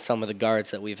better than some of the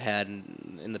guards that we've had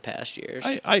in the past years.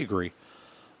 I agree.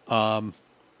 I'm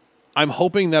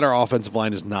hoping that our offensive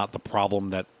line is not the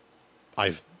problem that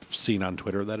I've seen on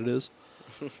Twitter that it is.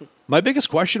 My biggest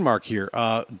question mark here,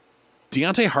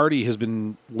 Deontay Hardy is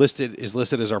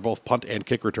listed as our both punt and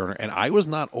kick returner, and I was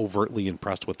not overtly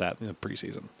impressed with that in the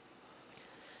preseason.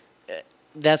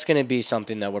 That's going to be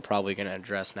something that we're probably going to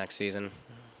address next season.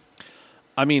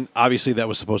 I mean, obviously that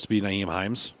was supposed to be Naeem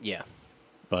Himes. Yeah.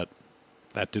 But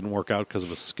that didn't work out because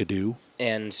of a skidoo.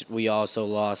 And we also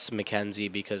lost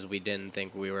McKenzie because we didn't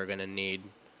think we were going to need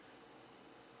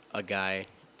a guy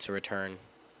to return.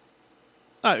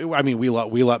 I mean, we let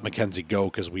McKenzie go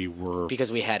because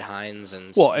we had Hines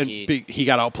and he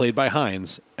got outplayed by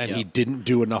Hines and he didn't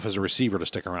do enough as a receiver to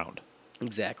stick around.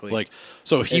 Exactly.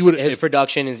 So if his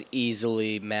production is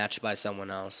easily matched by someone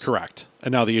else. Correct.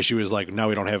 And now the issue is now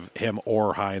we don't have him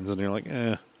or Hines, and you're like,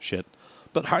 shit.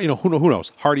 But who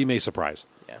knows? Hardy may surprise.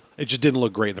 Yeah. It just didn't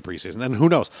look great in the preseason, and who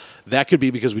knows? That could be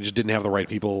because we just didn't have the right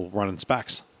people running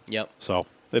specs. Yep. So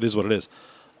it is what it is.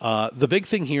 The big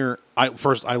thing here, I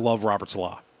love Robert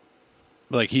Salah.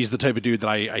 He's the type of dude that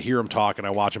I hear him talk and I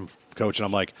watch him coach, and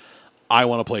I'm like, I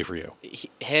want to play for you.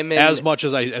 As much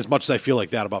as I feel like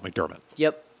that about McDermott.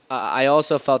 Yep. I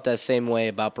also felt that same way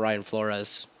about Brian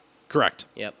Flores. Correct.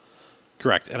 Yep.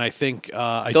 Correct. And I think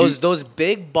those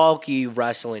big bulky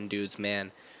wrestling dudes,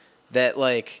 man. that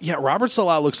like Yeah, Robert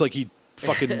Salah looks like he'd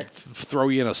fucking throw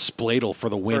you in a spladle for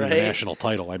the win in the Right? national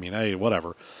title. I mean, hey,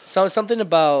 whatever. something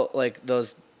about like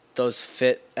those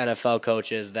fit NFL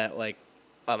coaches that like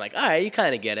I'm like, all right, you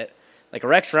kind of get it. Like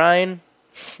Rex Ryan,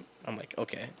 I'm like,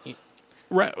 okay,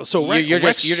 you're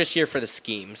just here for the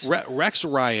schemes. Rex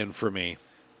Ryan for me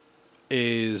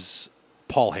is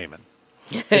Paul Heyman.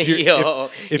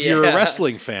 If you're a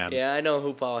wrestling fan, yeah, I know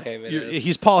who Paul Heyman is.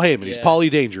 He's Paul Heyman. He's Yeah.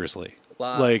 Paulie Dangerously.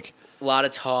 A lot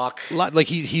of talk. Like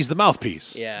he's the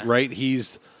mouthpiece. Yeah. Right.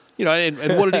 He's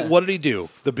and what did he do?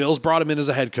 The Bills brought him in as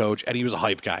a head coach, and he was a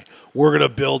hype guy. We're gonna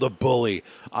build a bully.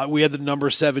 We had the number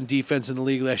 7 defense in the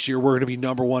league last year. We're gonna be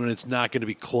number 1, and it's not gonna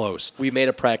be close. We made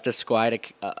a practice squad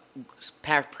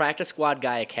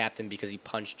guy a captain because he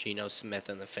punched Geno Smith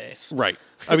in the face. Right.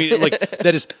 I mean, like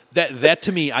that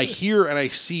to me, I hear and I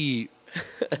see,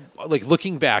 like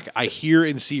looking back, I hear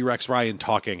and see Rex Ryan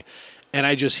talking, and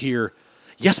I just hear,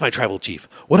 yes, my tribal chief.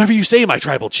 Whatever you say, my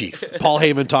tribal chief. Paul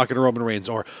Heyman talking to Roman Reigns,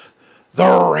 or the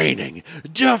reigning,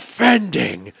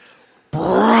 defending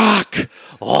Brock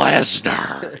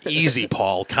Lesnar. Easy,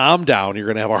 Paul. Calm down. You're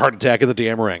going to have a heart attack in the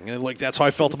damn ring. And like that's how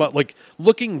I felt about, like,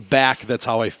 looking back, that's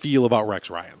how I feel about Rex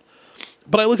Ryan.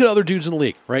 But I look at other dudes in the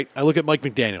league, right? I look at Mike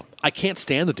McDaniel. I can't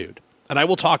stand the dude. And I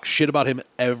will talk shit about him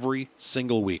every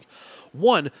single week.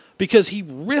 One, because he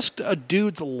risked a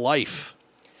dude's life.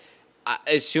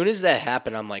 As soon as that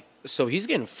happened, I'm like, so he's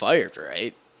getting fired,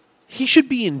 right? He should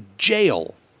be in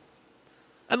jail.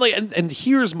 And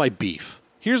here's my beef.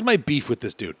 Here's my beef with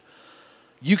this dude.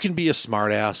 You can be a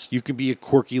smartass. You can be a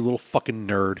quirky little fucking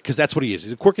nerd, because that's what he is.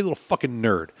 He's a quirky little fucking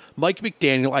nerd. Mike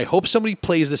McDaniel, I hope somebody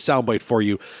plays this soundbite for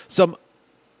you. Some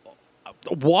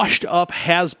washed up,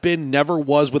 has been, never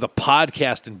was with a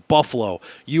podcast in Buffalo.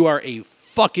 You are a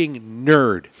fucking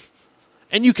nerd.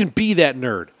 And you can be that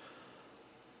nerd.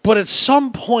 But at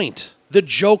some point, the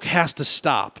joke has to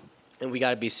stop. And we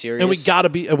got to be serious. And we got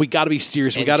to be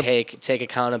serious. And we got to take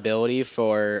accountability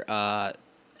for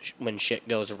when shit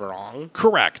goes wrong.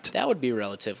 Correct. That would be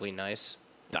relatively nice.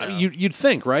 You'd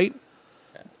think, right?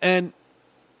 Yeah. And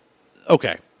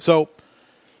okay, so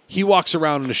he walks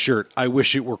around in a shirt. I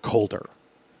wish it were colder,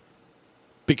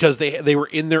 because they were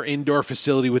in their indoor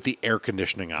facility with the air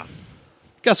conditioning on.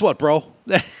 Guess what, bro?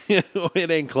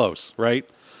 It ain't close, right?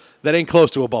 That ain't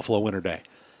close to a Buffalo winter day.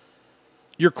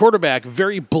 Your quarterback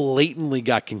very blatantly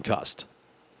got concussed.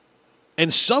 And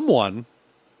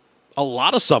a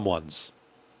lot of someones,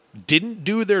 didn't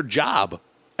do their job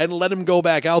and let him go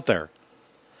back out there.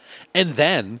 And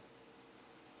then,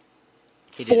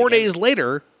 4 days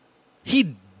later,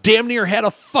 he damn near had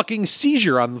a fucking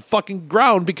seizure on the fucking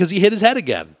ground because he hit his head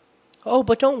again. Oh,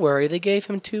 but don't worry. They gave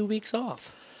him 2 weeks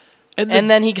off. And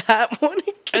then he got one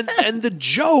again. And the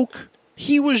joke...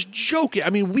 He was joking.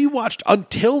 I mean, we watched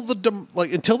until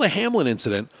the Hamlin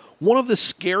incident, one of the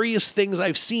scariest things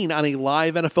I've seen on a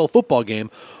live NFL football game,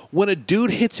 when a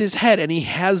dude hits his head and he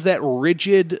has that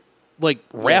rigid, like,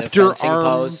 raptor arm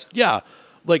pose. Yeah.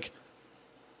 Like,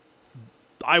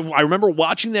 I remember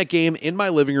watching that game in my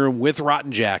living room with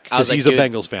Rotten Jack, because he's a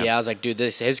Bengals fan. Yeah, I was like, dude,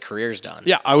 his career's done.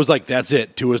 Yeah, I was like, that's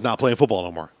it. Tua's not playing football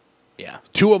no more. Yeah.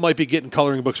 Tua might be getting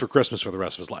coloring books for Christmas for the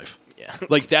rest of his life. Yeah.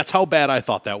 Like, that's how bad I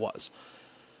thought that was.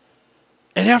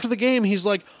 And after the game, he's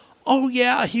like, oh,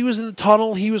 yeah, he was in the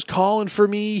tunnel. He was calling for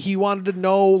me. He wanted to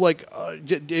know, like,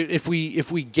 if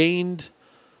we gained,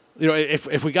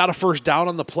 if we got a first down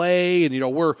on the play, and,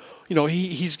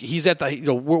 he's at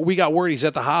the, we got word he's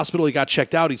at the hospital. He got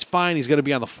checked out. He's fine. He's going to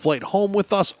be on the flight home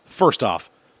with us. First off,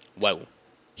 whoa,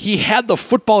 he had the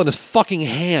football in his fucking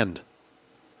hand,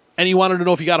 and he wanted to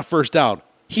know if he got a first down.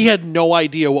 He had no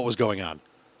idea what was going on.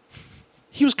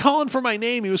 He was calling for my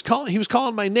name. He was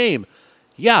calling my name.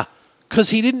 Yeah, because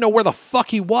he didn't know where the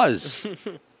fuck he was.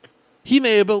 He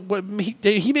might have been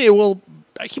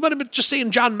just saying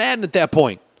John Madden at that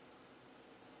point.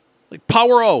 Like,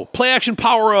 power O, play action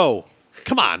power O.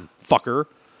 Come on, fucker.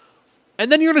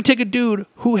 And then you're going to take a dude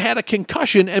who had a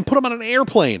concussion and put him on an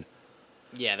airplane.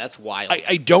 Yeah, that's wild.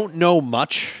 I don't know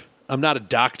much. I'm not a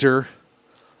doctor.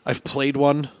 I've played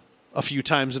one a few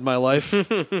times in my life.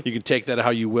 You can take that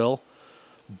how you will.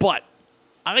 But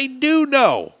I do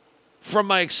know, from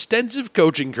my extensive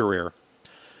coaching career,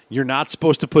 you're not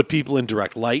supposed to put people in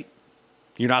direct light.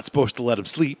 You're not supposed to let them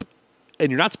sleep. And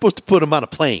you're not supposed to put them on a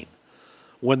plane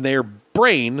when their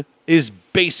brain is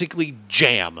basically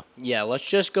jam. Yeah, let's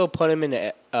just go put them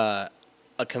in a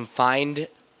confined,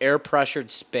 air-pressured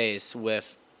space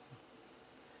with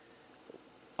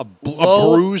a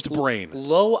bruised brain.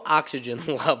 Low oxygen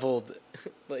leveled.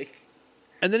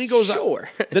 And then he goes out.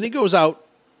 Then he goes out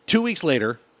 2 weeks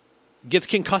later, gets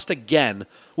concussed again,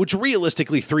 which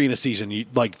realistically 3 in a season,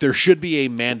 there should be a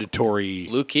mandatory.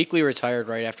 Luke Kuechly retired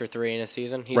right after 3 in a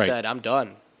season. He said, "I'm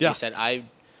done." Yeah. He said, "I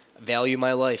value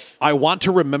my life. I want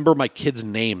to remember my kids'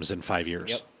 names in 5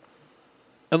 years."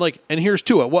 Yep. And here's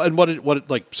Tua.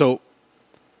 So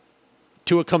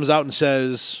Tua comes out and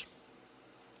says,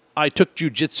 "I took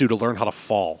jujitsu to learn how to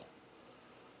fall."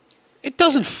 It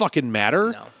doesn't fucking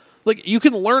matter. No. Like, you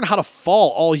can learn how to fall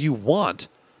all you want.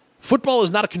 Football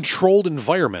is not a controlled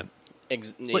environment.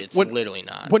 It's literally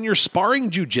not. When you're sparring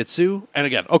jujitsu, and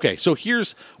again, okay, so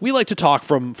we like to talk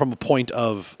from a point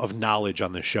of knowledge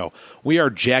on this show. We are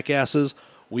jackasses.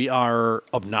 We are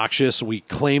obnoxious. We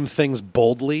claim things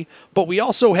boldly, but we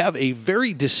also have a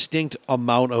very distinct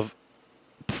amount of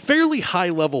fairly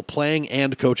high-level playing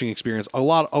and coaching experience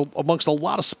amongst a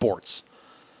lot of sports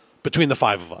between the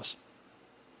 5 of us.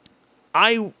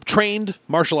 I trained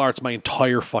martial arts my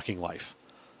entire fucking life.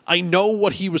 I know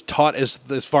what he was taught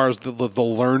as far as the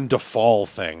learn to fall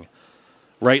thing,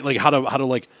 right? Like how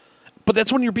to but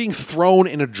that's when you're being thrown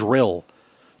in a drill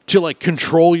to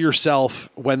control yourself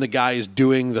when the guy is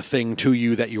doing the thing to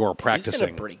you that you are practicing. He's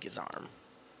gonna break his arm.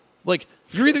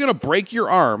 You're either gonna break your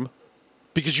arm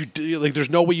because there's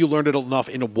no way you learned it enough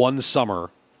in one summer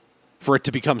for it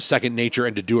to become second nature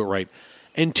and to do it right.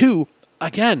 And 2,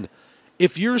 again,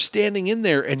 if you're standing in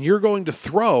there and you're going to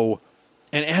throw,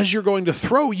 and as you're going to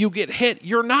throw, you get hit,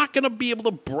 you're not going to be able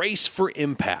to brace for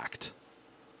impact.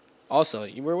 Also,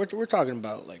 we're talking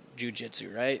about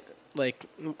jiu-jitsu, right?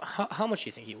 How much do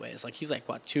you think he weighs? He's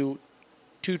what,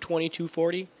 220,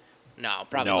 240? No,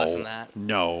 probably less than that.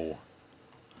 No.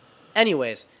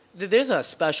 Anyways, there's a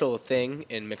special thing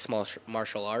in mixed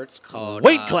martial arts called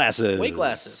weight classes. Weight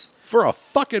classes. For a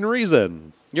fucking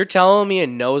reason. You're telling me a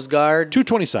nose guard?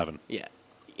 227. Yeah.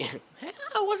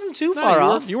 I wasn't too far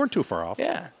off. You weren't too far off.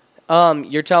 Yeah.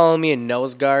 You're telling me a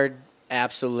nose guard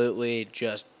absolutely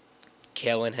just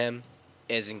killing him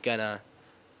isn't gonna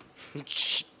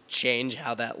change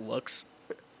how that looks?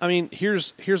 I mean,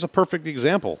 here's a perfect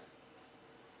example.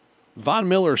 Von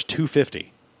Miller's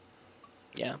 250.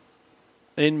 Yeah.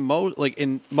 In most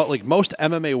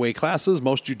MMA weight classes,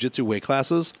 most jiu-jitsu weight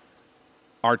classes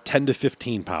are 10 to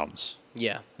 15 pounds.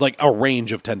 Yeah. A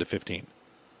range of 10 to 15.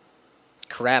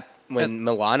 Crap, when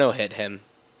Milano hit him,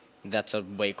 that's a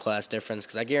weight class difference,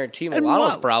 because I guarantee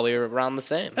Milano's probably around the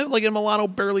same. And Milano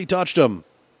barely touched him.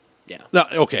 Yeah. No,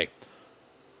 okay.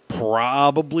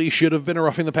 Probably should have been a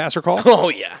roughing the passer call. Oh,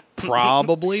 yeah.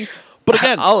 Probably. But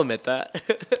again, I'll admit that.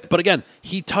 But again,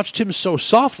 he touched him so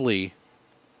softly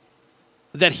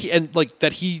that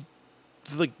the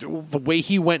way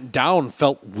he went down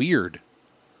felt weird.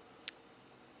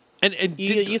 And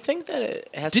you think that it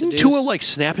has didn't to do... Tua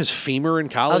snap his femur in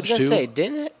college too? I was gonna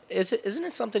say, isn't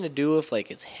it something to do with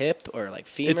its hip or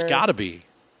femur? It's gotta be.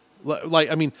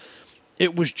 I mean,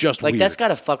 it was just weird. That's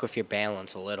gotta fuck with your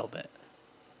balance a little bit.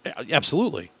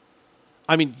 Absolutely.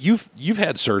 I mean, you've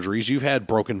had surgeries, you've had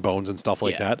broken bones and stuff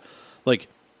like that.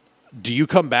 Do you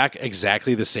come back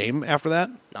exactly the same after that?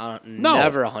 No.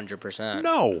 Never 100%.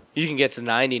 No. You can get to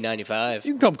 90, 95.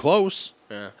 You can come close.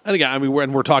 Yeah. And again, I mean,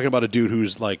 when we're talking about a dude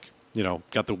who's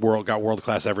got world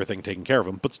class everything taken care of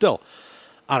him, but still,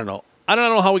 I don't know. I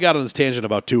don't know how we got on this tangent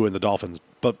about Tua and the Dolphins,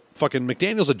 but fucking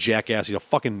McDaniel's a jackass. He's a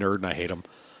fucking nerd, and I hate him.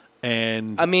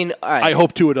 And I mean, all right. I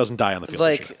hope Tua doesn't die on the field.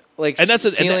 And that's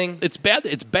ceiling. It's bad.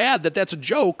 It's bad that that's a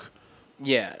joke.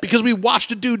 Yeah. Because we watched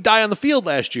a dude die on the field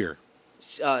last year.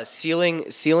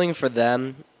 Ceiling for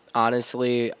them,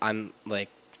 honestly, I'm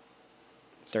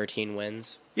 13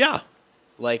 wins. Yeah.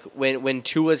 When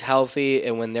Tua's healthy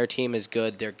and when their team is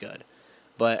good, they're good.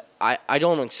 But I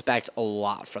don't expect a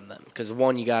lot from them because,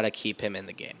 one, you got to keep him in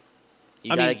the game.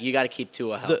 You got to keep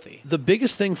Tua healthy. The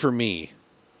biggest thing for me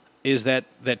is that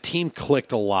team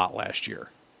clicked a lot last year,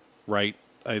 right?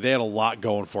 They had a lot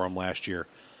going for them last year.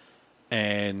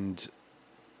 And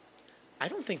I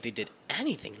don't think they did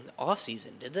anything in the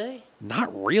offseason, did they?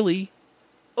 Not really.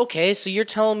 Okay, so you're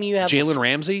telling me you have... Jalen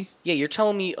Ramsey? Yeah, you're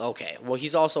telling me... Okay, well,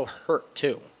 he's also hurt,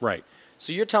 too. Right.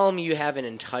 So you're telling me you have an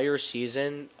entire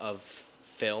season of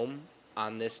film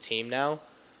on this team now,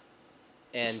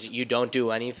 and you don't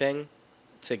do anything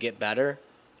to get better?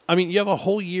 I mean, you have a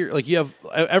whole year... you have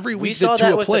every week that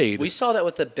Tua played... We saw that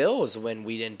with the Bills when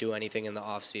we didn't do anything in the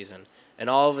offseason. And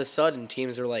all of a sudden,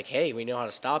 teams are like, hey, we know how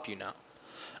to stop you now.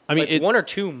 I mean, one or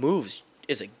two moves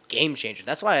is a game changer.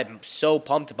 That's why I'm so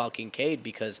pumped about Kincaid,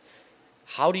 because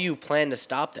how do you plan to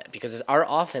stop that? Because our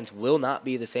offense will not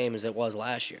be the same as it was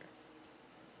last year.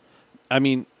 I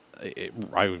mean,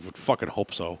 I would fucking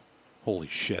hope so. Holy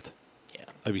shit. Yeah.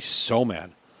 I'd be so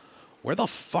mad. Where the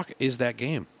fuck is that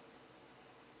game?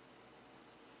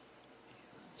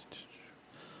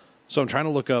 So I'm trying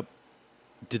to look up.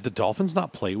 Did the Dolphins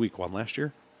not play week 1 last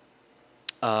year?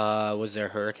 Was there a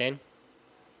hurricane?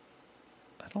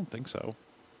 I don't think so.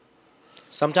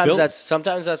 Sometimes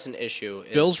that's an issue.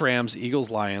 Bills, Rams, Eagles,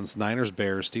 Lions, Niners,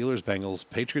 Bears, Steelers, Bengals,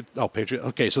 Patriots. Oh, Patriots.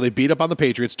 Okay, so they beat up on the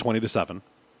Patriots 20-7.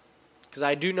 Because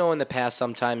I do know in the past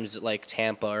sometimes like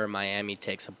Tampa or Miami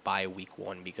takes a bye week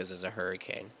 1 because there's a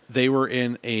hurricane. They were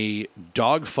in a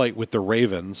dogfight with the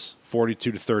Ravens,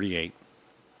 42-38.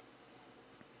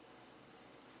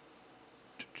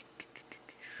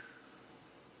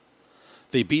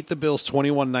 They beat the Bills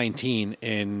 21-19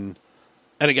 and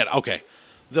again, okay.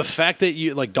 The fact that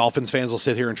you like Dolphins fans will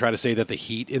sit here and try to say that the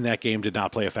heat in that game did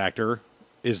not play a factor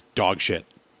is dog shit.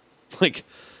 Like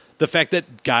the fact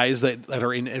that guys that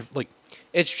are in like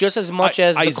it's just as much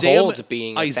as the cold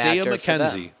being a Isaiah factor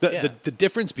McKenzie. for them. The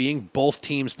difference being both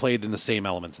teams played in the same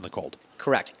elements in the cold.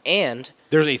 Correct. And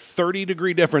there's a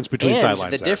 30-degree difference between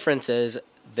sidelines. The difference is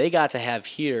they got to have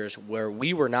heaters where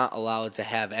we were not allowed to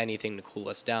have anything to cool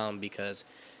us down because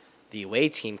the away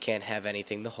team can't have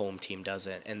anything the home team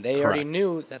doesn't. And they already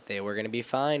knew that they were going to be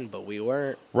fine, but we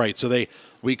weren't. Right. So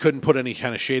we couldn't put any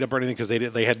kind of shade up or anything because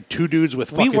they had 2 dudes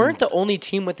with fucking... We weren't the only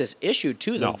team with this issue,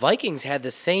 too. The Vikings had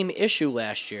the same issue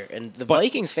last year, and the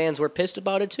Vikings fans were pissed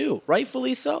about it, too.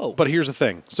 Rightfully so. But here's the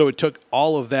thing. So it took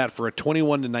all of that for a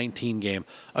 21-19 game.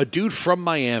 A dude from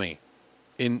Miami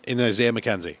in Isaiah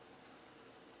McKenzie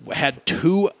had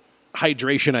 2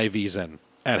 hydration IVs in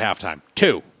at halftime.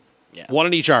 2. Yeah. 1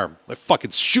 in each arm. Like,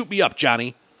 fucking shoot me up,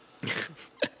 Johnny.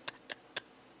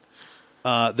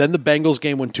 Then the Bengals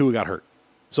game when Tua got hurt.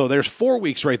 So there's 4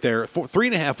 weeks right there,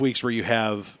 3.5 weeks where you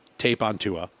have tape on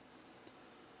Tua.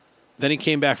 Then he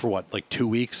came back for what, like 2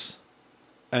 weeks?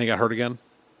 And he got hurt again?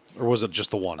 Or was it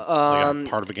just the one? Like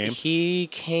part of a game? He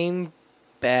came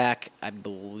back, I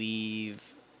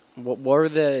believe. What were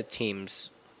the teams?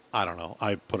 I don't know.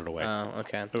 I put it away. Oh,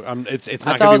 okay. It's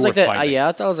not going to be worth finding.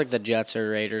 I thought it was like the Jets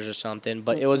or Raiders or something.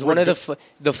 But it was one of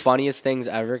the funniest things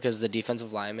ever because the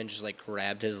defensive lineman just like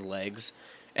grabbed his legs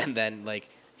and then like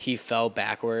he fell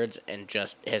backwards and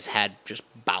just his head just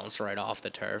bounced right off the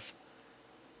turf.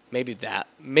 Maybe that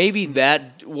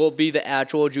will be the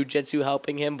actual jiu-jitsu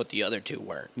helping him, but the other 2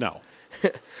 weren't. No.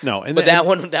 And but that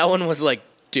one was like,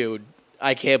 dude,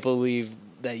 I can't believe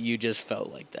that you just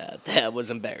felt like that. That was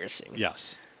embarrassing.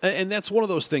 Yes. And that's one of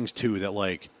those things, too, that,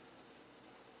 like,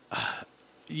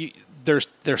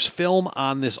 there's film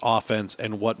on this offense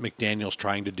and what McDaniel's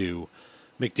trying to do.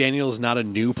 McDaniel is not a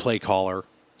new play caller,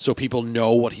 so people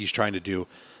know what he's trying to do.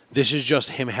 This is just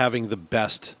him having the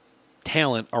best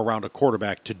talent around a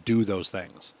quarterback to do those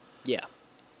things. Yeah.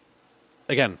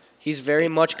 Again. He's very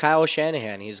much Kyle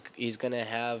Shanahan. He's going to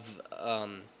have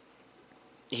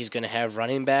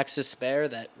running backs to spare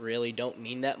that really don't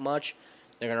mean that much.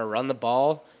 They're going to run the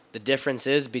ball. The difference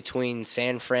is between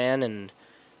San Fran and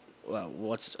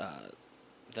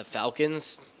the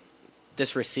Falcons,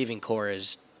 this receiving core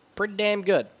is pretty damn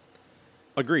good.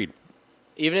 Agreed.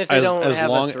 Even if they don't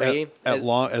have a 3. As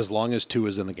long as 2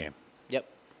 is in the game. Yep.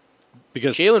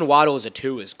 Because Jalen Waddle as a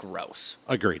 2 is gross.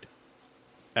 Agreed.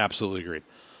 Absolutely agreed.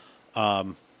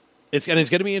 It's going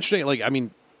to be interesting. Like, I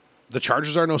mean, the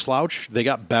Chargers are no slouch. They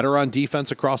got better on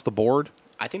defense across the board.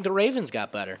 I think the Ravens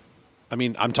got better. I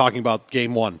mean, I'm talking about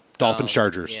game 1,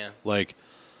 Dolphins-Chargers. Yeah. Like,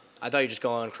 I thought you were just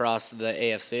going across the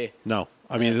AFC. No.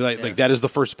 I mean, like that is the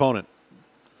first opponent.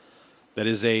 That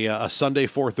is a Sunday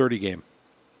 4:30 game.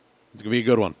 It's going to be a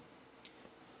good one.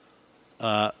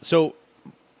 So,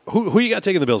 who you got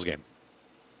taking the Bills game?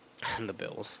 The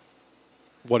Bills.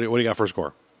 What do you got for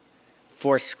score?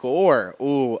 For score?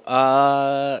 Ooh,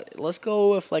 let's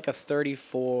go with like a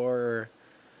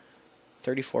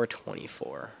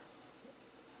 34-24.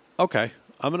 Okay.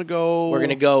 I'm going to go... We're going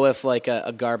to go with like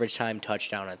a garbage time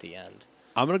touchdown at the end.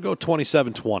 I'm going to go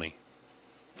 27-20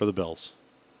 for the Bills.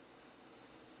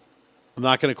 I'm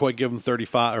not going to quite give them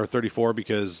 35 or 34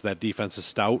 because that defense is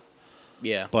stout.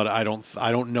 Yeah. But I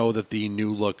don't know that the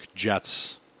new look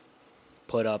Jets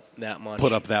put up that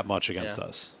much against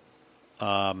us.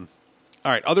 All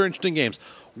right, other interesting games.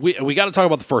 We got to talk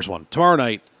about the first one.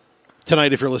 Tonight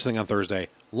if you're listening on Thursday,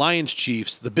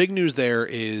 Lions-Chiefs. The big news there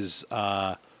is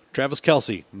Travis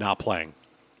Kelce not playing.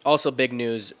 Also big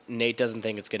news, Nate doesn't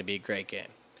think it's going to be a great game.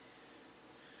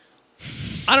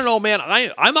 I don't know, man.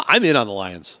 I'm in on the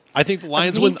Lions. I think the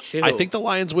Lions win. Too. I think the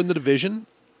Lions win the division,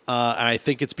 and I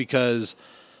think it's because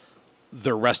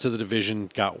the rest of the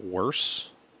division got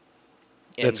worse.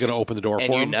 That's going to open the door for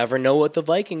them. And you never know what the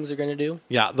Vikings are going to do.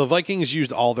 Yeah, the Vikings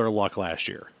used all their luck last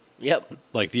year. Yep.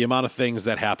 Like the amount of things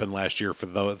that happened last year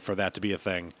for that to be a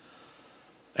thing,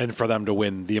 and for them to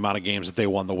win the amount of games that they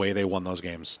won the way they won those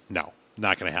games. No,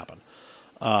 not going to happen.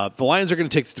 The Lions are going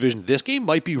to take the division. This game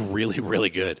might be really, really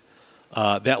good.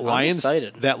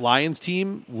 That Lions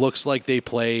team looks like they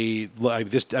play like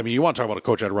this. I mean, you want to talk about a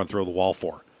coach I'd run through the wall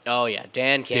for? Oh yeah,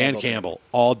 Dan Campbell. Dan Campbell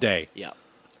all day. Yeah,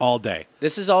 all day.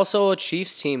 This is also a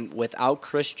Chiefs team without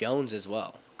Chris Jones as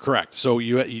well. Correct. So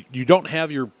you don't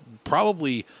have your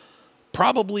probably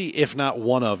if not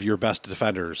one of your best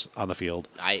defenders on the field.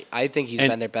 I think he's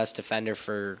been their best defender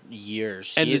for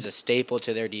years. He is a staple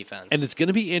to their defense. And it's going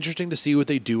to be interesting to see what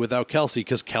they do without Kelsey,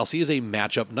 because Kelsey is a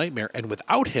matchup nightmare, and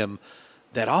without him,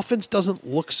 that offense doesn't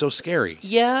look so scary.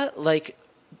 Yeah, like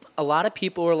a lot of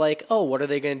people were like, "Oh, what are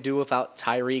they going to do without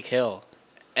Tyreek Hill?"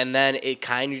 And then it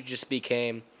kind of just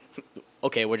became,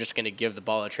 "Okay, we're just going to give the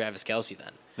ball to Travis Kelsey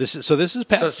then." This is going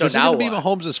to be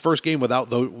Mahomes' first game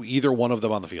without either one of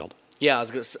them on the field. Yeah, I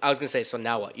was gonna say. So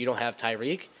now what? You don't have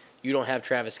Tyreek. You don't have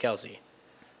Travis Kelsey.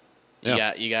 You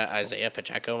got Isaiah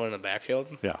Pacheco in the backfield.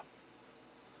 Yeah.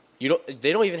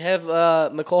 They don't even have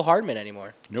McCole Hardman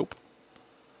anymore. Nope.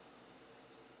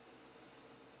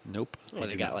 Well,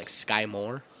 they got like Sky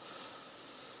Moore.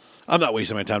 I'm not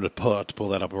wasting my time to pull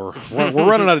that up. We're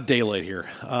running out of daylight here.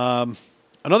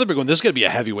 Another big one. This is going to be a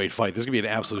heavyweight fight. This is going to be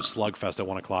an absolute slugfest at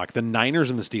 1 o'clock. The Niners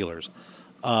and the Steelers.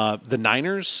 The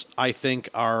Niners, I think,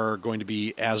 are going to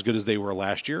be as good as they were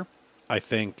last year. I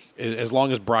think as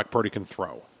long as Brock Purdy can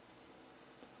throw,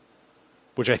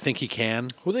 which I think he can.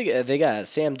 Who they got?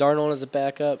 Sam Darnold as a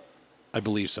backup. I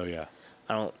believe so. Yeah.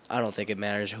 I don't think it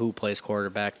matters who plays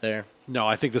quarterback there. No,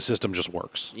 I think the system just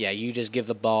works. Yeah, you just give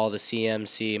the ball to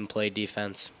CMC and play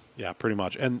defense. Yeah, pretty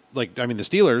much. And the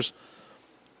Steelers,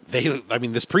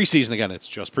 this preseason, again, it's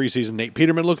just preseason. Nate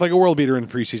Peterman looked like a world beater in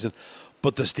preseason,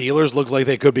 but the Steelers look like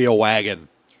they could be a wagon.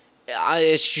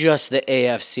 It's just the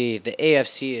AFC. The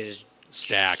AFC is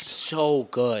stacked. So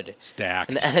good.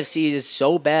 Stacked. And the NFC is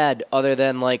so bad other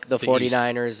than like the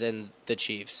 49ers East. And the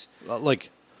Chiefs.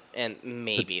 And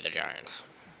maybe the Giants.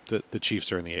 The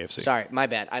Chiefs are in the AFC. Sorry, my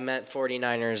bad. I meant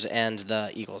 49ers and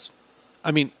the Eagles.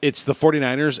 I mean, it's the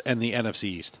 49ers and the NFC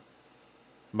East,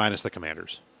 minus the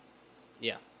Commanders.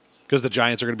 Yeah. Because the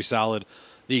Giants are going to be solid.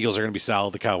 The Eagles are going to be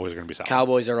solid. The Cowboys are going to be solid.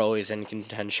 Cowboys are always in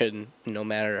contention, no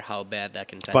matter how bad that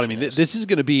contention is. But, I mean, this is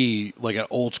going to be like an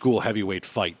old-school heavyweight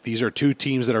fight. These are two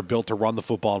teams that are built to run the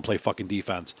football and play fucking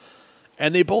defense.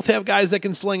 And they both have guys that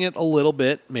can sling it a little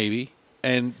bit, maybe.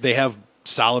 And they have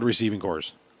solid receiving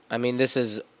cores. I mean, this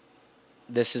is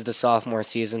the sophomore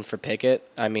season for Pickett.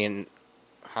 I mean,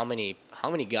 how many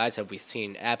guys have we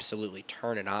seen absolutely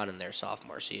turn it on in their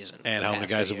sophomore season? And how many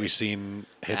guys have we seen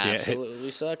hit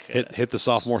the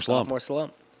sophomore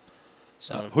slump?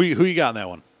 So who you got in that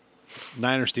one?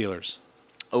 Niners, Steelers.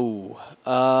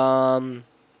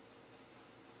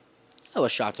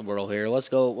 Let's shock the world here. Let's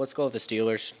go with the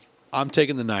Steelers. I'm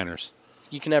taking the Niners.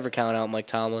 You can never count out Mike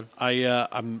Tomlin.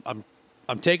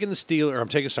 I'm taking the Steelers. I'm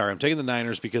taking the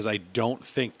Niners because I don't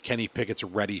think Kenny Pickett's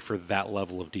ready for that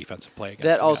level of defensive play against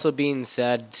that. Also being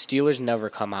said, Steelers never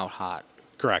come out hot.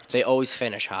 Correct. They always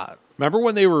finish hot. Remember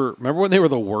when they were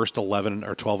the worst 11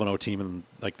 or 12-0 team in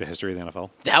like the history of the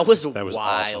NFL? That was wild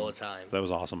awesome. time. That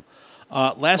was awesome.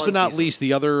 Last but not least,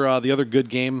 the other good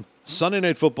game, Sunday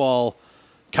Night Football,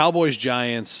 Cowboys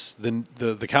Giants.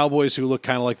 The Cowboys who look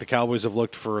kind of like the Cowboys have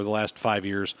looked for the last 5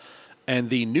 years.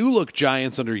 And the new look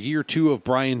Giants under year 2 of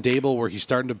Brian Dable, where he's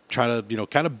starting to try to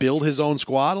kind of build his own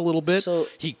squad a little bit. So,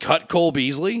 he cut Cole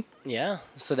Beasley. Yeah,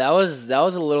 so that was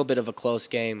a little bit of a close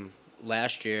game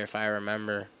last year, if I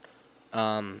remember.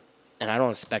 And I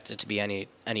don't expect it to be any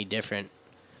different.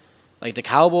 Like the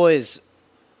Cowboys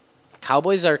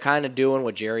are kind of doing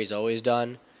what Jerry's always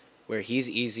done, where he's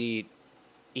easy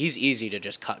to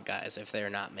just cut guys if they're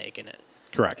not making it.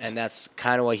 Correct. And that's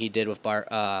kind of what he did with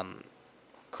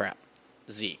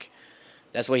Zeke.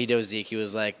 That's what he did with Zeke. He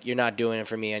was like, "You're not doing it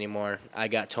for me anymore. I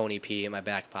got Tony P in my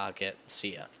back pocket.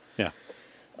 See ya." Yeah.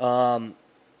 And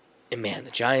man,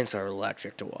 the Giants are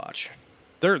electric to watch.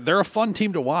 They're a fun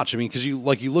team to watch. I mean, because you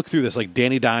look through this, like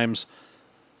Danny Dimes.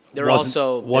 Wasn't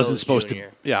Bills supposed Jr. to.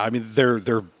 Yeah, I mean they're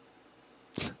the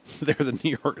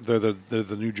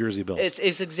New Jersey Bills.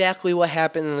 It's exactly what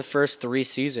happened in the first 3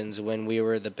 seasons when we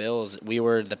were the Bills. We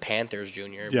were the Panthers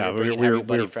Junior. Yeah, we were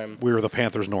the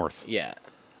Panthers North. Yeah.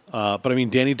 But I mean,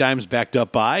 Danny Dimes backed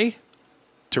up by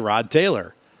Tyrod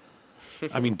Taylor.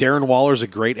 I mean, Darren Waller's a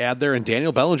great ad there, and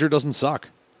Daniel Bellinger doesn't suck.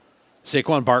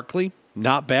 Saquon Barkley,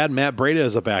 not bad. Matt Breida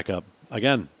as a backup.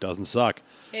 Again, doesn't suck.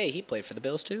 Hey, he played for the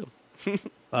Bills too.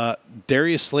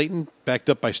 Darius Slayton backed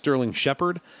up by Sterling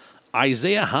Shepard.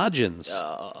 Isaiah Hodgins,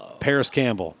 Paris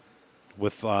Campbell,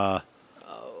 with Paris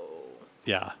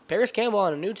Campbell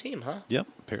on a new team, huh? Yep,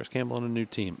 Paris Campbell on a new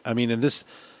team. I mean, and this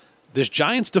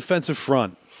Giants defensive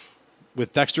front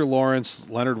with Dexter Lawrence,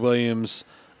 Leonard Williams,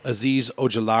 Aziz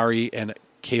Ojulari, and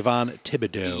Kayvon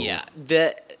Thibodeau. Yeah,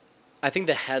 I think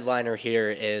the headliner here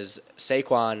is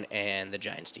Saquon and the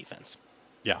Giants defense.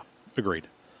 Yeah, agreed.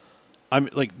 I'm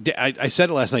like I said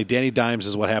it last night. Danny Dimes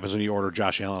is what happens when you order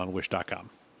Josh Allen on Wish.com.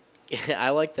 I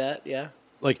like that. Yeah,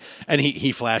 like, and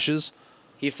he flashes.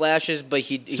 He flashes, but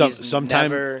he's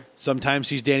never. Sometimes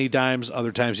he's Danny Dimes.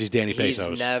 Other times he's Danny Pesos.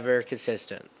 He's never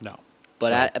consistent. No,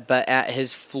 but at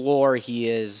his floor, he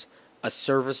is a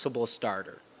serviceable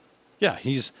starter. Yeah,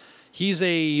 he's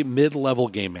a mid-level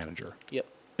game manager. Yep.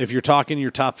 If you're talking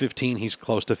your top 15, he's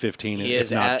close to 15,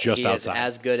 if not just outside. He is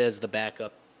as good as the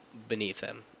backup beneath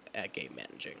him at game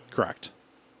managing. Correct.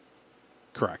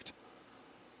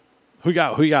 Who you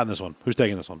got in this one? Who's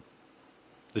taking this one?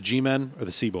 The G-Men or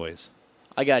the C-Boys?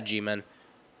 I got G-Men.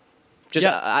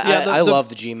 I love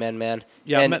the G-Men, man.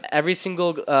 Yeah, and every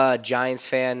single Giants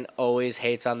fan always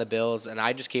hates on the Bills, and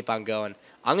I just keep on going.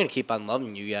 I'm going to keep on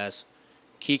loving you guys.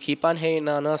 Keep on hating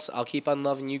on us. I'll keep on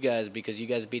loving you guys because you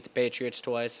guys beat the Patriots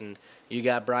twice, and you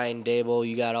got Brian Dable.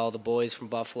 You got all the boys from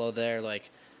Buffalo there.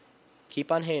 Like,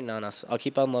 keep on hating on us. I'll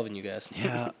keep on loving you guys.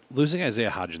 Yeah, losing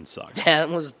Isaiah Hodgins sucks. That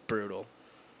was brutal.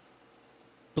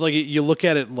 But like, you look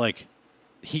at it, and like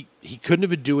he couldn't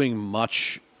have been doing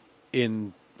much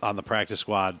on the practice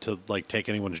squad to like take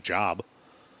anyone's job.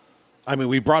 I mean,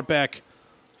 we brought back.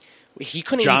 He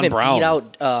couldn't John even Brown. beat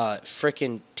out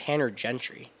frickin' Tanner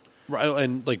Gentry. Right,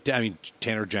 and like, I mean,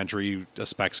 Tanner Gentry, a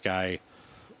specs guy,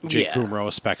 Jake Kumro,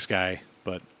 a specs guy.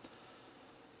 But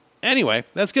anyway,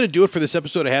 that's going to do it for this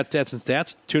episode of Hat Stats and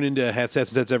Stats. Tune into Hat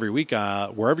Stats and Stats every week,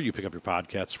 wherever you pick up your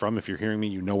podcasts from. If you're hearing me,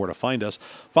 you know where to find us.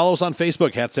 Follow us on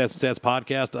Facebook, Hat Stats and Stats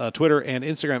Podcast, Twitter and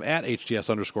Instagram at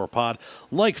HTS_pod.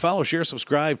 Like, follow, share,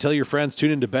 subscribe, tell your friends.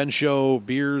 Tune into Ben's show,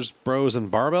 Beers, Bros, and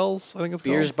Barbells, I think it's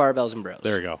called. Beers, Barbells, and Bros.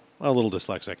 There you go. A little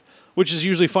dyslexic. Which is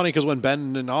usually funny because when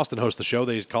Ben and Austin host the show,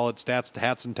 they call it Stats,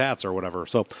 Hats, and Tats or whatever.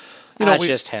 So, that's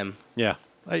just him. Yeah.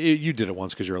 You did it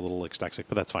once because you're a little dyslexic,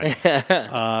 but that's fine.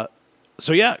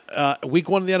 So, week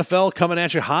 1 of the NFL coming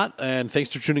at you hot. And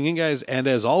thanks for tuning in, guys. And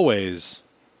as always,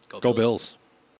 go Bills.